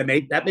 but that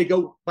may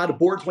go by the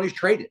boards when he's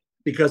traded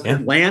because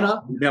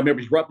Atlanta, remember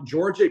he grew up in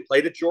Georgia, he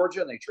played at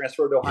Georgia, and they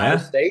transferred to Ohio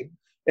State.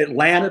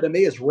 Atlanta, to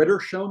me, is Ritter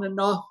shown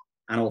enough?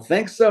 I don't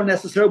think so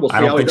necessarily. We'll see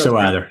I don't think so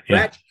either.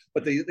 Yeah.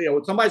 But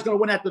somebody's going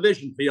to win that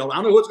division, Field. I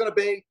don't know who it's going to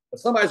be, but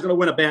somebody's going to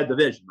win a bad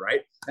division,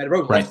 right? And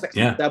it like 6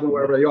 and 7,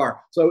 wherever they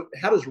are. So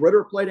how does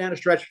Ritter play down the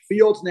stretch?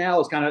 Fields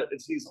now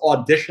is he's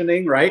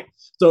auditioning, right?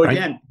 So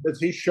again, does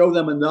he show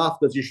them enough?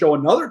 Does he show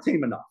another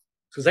team enough?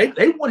 Because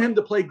they want him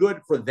to play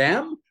good for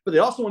them, but they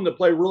also want him to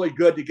play really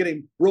good to get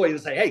him really to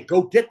say, hey,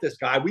 go get this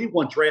guy. We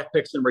want draft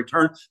picks in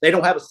return. They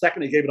don't have a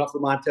second. They gave it up for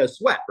Montez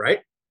Sweat,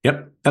 right?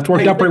 Yep. That's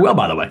worked out pretty well,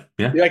 by the way.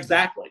 Yeah,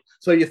 exactly.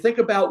 So you think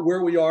about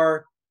where we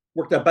are,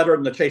 worked out better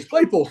than the Chase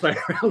Claypool thing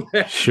around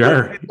there.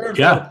 Sure.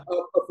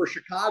 For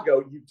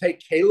Chicago, you take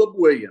Caleb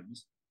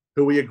Williams,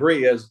 who we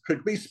agree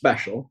could be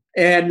special,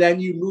 and then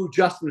you move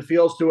Justin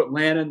Fields to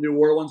Atlanta, New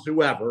Orleans,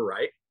 whoever,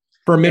 right?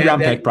 For a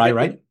mid-round pick, probably,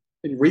 right?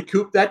 and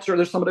recoup that. Sure,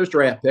 there's some of those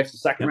draft picks, the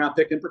second round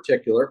pick in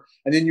particular,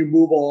 and then you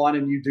move on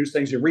and you do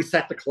things. You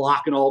reset the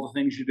clock and all the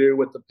things you do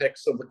with the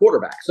picks of the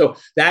quarterback. So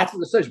that's the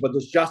decision. But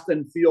does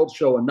Justin Fields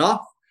show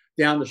enough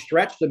down the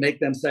stretch to make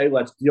them say,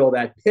 let's deal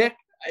that pick?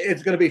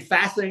 It's going to be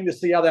fascinating to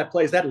see how that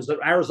plays out. Is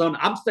Arizona?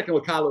 I'm sticking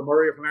with Kyler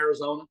Murray from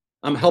Arizona.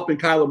 I'm helping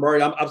Kyler Murray.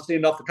 I've seen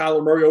enough of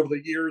Kyler Murray over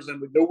the years, and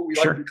we know what we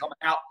like to come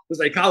out to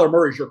say Kyler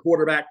Murray's your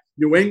quarterback.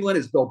 New England,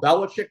 is Bill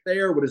Belichick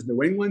there? What does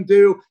New England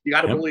do? You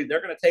got to believe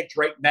they're going to take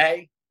Drake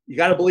May. You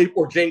got to believe,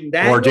 or Jaden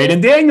Daniels. Or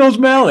Jaden Daniels,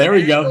 Mel. There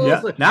we go.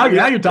 Yeah. Now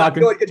you're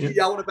talking. I get you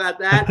yelling about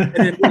that. And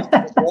then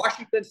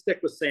Washington stick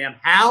with Sam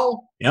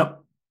Howell.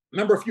 Yep.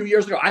 Remember a few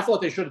years ago, I thought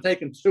they should have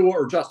taken Tua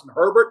or Justin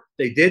Herbert.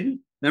 They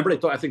didn't. Remember, they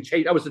thought, I think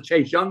that was the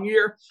Chase Young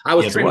year. I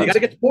was saying, you got to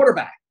get the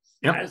quarterback.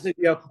 Yep. I said,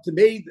 to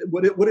me,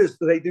 what do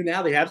they do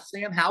now? They have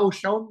Sam Howell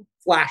shown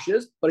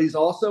flashes, but he's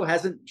also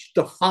hasn't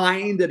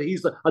defined that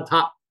he's a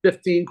top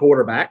 15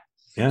 quarterback.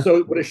 Yeah.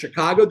 So what does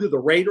Chicago do? The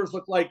Raiders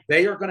look like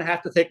they are going to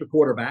have to take a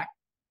quarterback.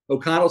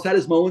 O'Connell's had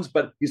his moments,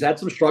 but he's had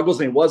some struggles,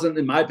 and he wasn't,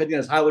 in my opinion,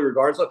 as highly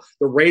regarded. So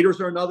the Raiders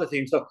are another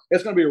team. So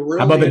it's going to be really.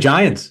 How about the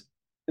Giants?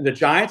 And the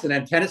Giants, and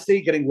then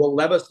Tennessee getting Will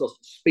Levis, the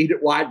speed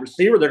at wide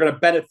receiver. They're going to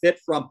benefit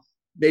from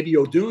maybe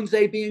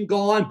Odunze being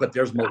gone, but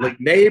there's Malik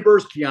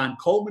Neighbors, Keon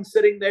Coleman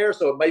sitting there.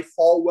 So it may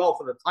fall well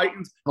for the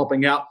Titans,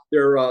 helping out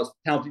their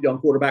talented young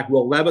quarterback,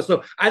 Will Levis.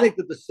 So I think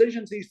the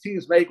decisions these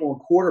teams make on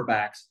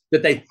quarterbacks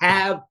that they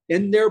have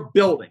in their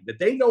building, that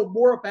they know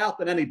more about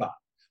than anybody.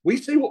 We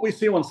see what we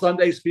see on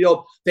Sunday's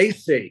field. They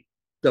see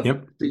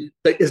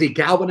is he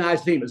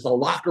galvanized team? Is the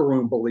locker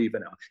room believe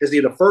in him? Is he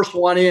the first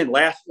one in,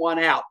 last one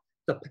out?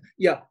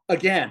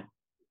 Again,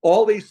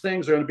 all these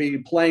things are going to be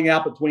playing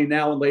out between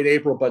now and late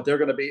April, but they're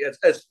going to be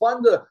it's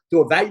fun to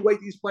evaluate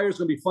these players. It's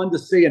going to be fun to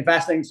see and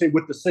fascinating to see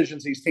what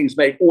decisions these teams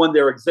make on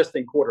their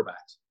existing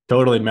quarterbacks.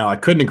 Totally, Mel. I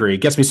couldn't agree.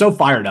 It gets me so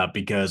fired up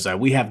because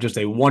we have just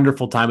a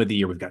wonderful time of the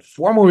year. We've got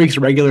 4 more weeks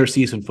of regular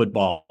season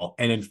football.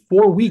 And in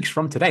 4 weeks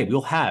from today,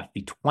 we'll have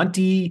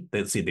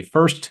the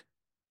first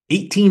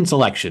 18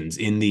 selections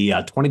in the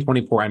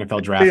 2024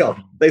 NFL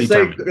draft. They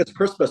say it's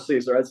Christmas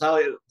season. It's how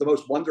the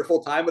most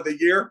wonderful time of the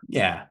year.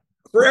 Yeah.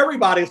 For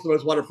everybody, it's the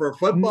most wonderful for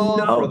football,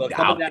 for the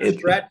coming down the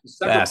stretch,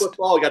 December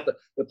football. We got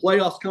the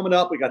playoffs coming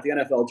up. We got the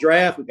NFL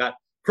draft. We got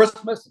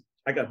Christmas.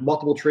 I got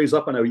multiple trees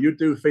up. I know you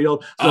do,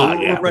 Field. So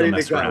we're ready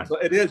to go. So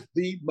it is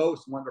the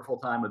most wonderful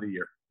time of the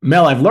year.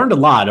 Mel, I've learned a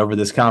lot over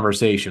this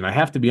conversation. I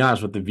have to be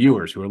honest with the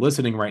viewers who are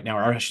listening right now,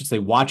 or I should say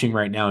watching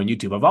right now on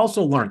YouTube. I've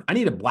also learned I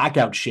need a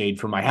blackout shade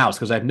for my house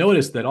because I've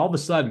noticed that all of a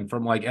sudden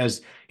from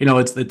as you know,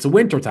 it's a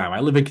winter time.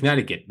 I live in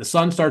Connecticut. The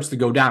sun starts to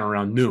go down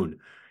around noon.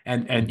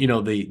 And you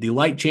know, the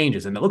light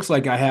changes and it looks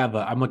like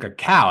I'm like a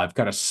cow. I've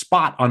got a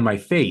spot on my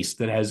face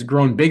that has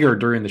grown bigger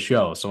during the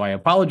show. So I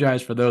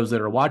apologize for those that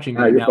are watching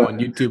right now on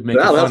YouTube.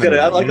 I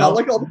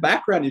like all the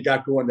background you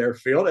got going there,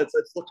 Field. It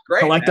looks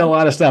great. Collect a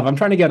lot of stuff. I'm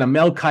trying to get a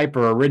Mel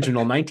Kiper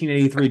original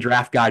 1983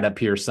 draft guide up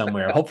here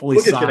somewhere. Hopefully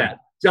we'll get you that.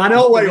 John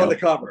Elway on the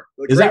cover.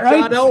 Is that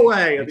right? John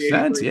Elway. Makes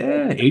sense.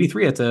 Yeah,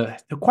 83.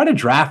 It's quite a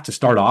draft to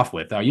start off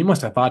with. You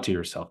must have thought to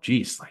yourself,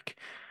 geez,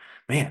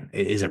 man,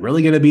 is it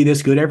really going to be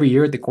this good every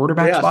year at the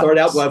quarterback spot? I started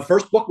out,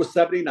 first book was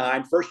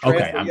 79. First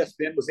draft for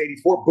ESPN was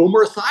 84.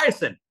 Boomer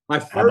Esiason. My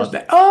first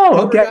guy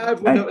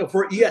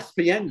for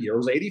ESPN year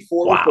was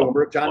 84 with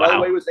Boomer. John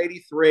Elway was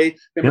 83.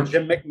 Remember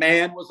Jim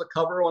McMahon was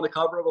on the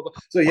cover of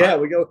So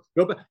we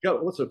go back.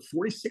 What's it,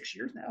 46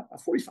 years now?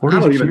 45? I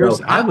don't even know.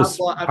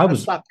 I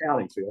stopped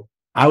counting, Phil.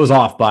 I was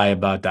off by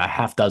about a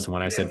half dozen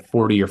when I said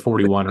 40 or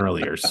 41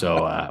 earlier.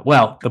 So,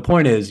 the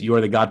point is, you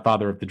are the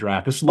godfather of the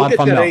draft. This is a lot of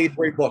fun. We'll get you the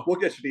 83 book. We'll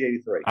get you the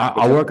 83.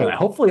 I'll work on it.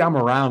 Hopefully, I'm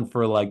around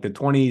for the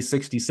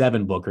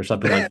 2067 book or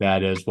something like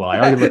that as well. I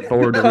already look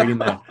forward to reading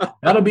that.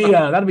 That'll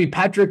be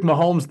Patrick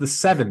Mahomes the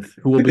 7th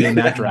who will be in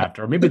that draft,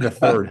 or maybe the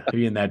 3rd to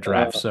be in that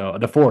draft. So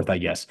the 4th, I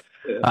guess.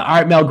 All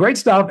right, Mel, great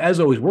stuff.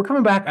 As always, we're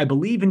coming back, I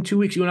believe, in 2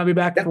 weeks. You and I'll be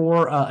back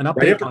for an update.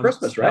 Right after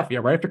Christmas, right? Yeah,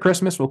 right after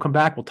Christmas. We'll come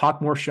back. We'll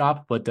talk more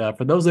shop. But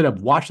for those that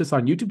have watched this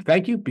on YouTube,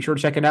 thank you. Be sure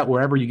to check it out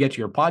wherever you get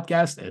your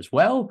podcast as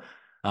well.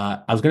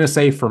 I was going to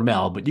say for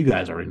Mel, but you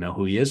guys already know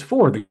who he is.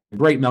 For the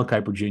great Mel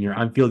Kiper Jr.,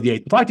 I'm Field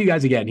Yates. We'll talk to you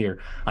guys again here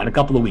in a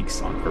couple of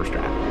weeks on First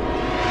Draft.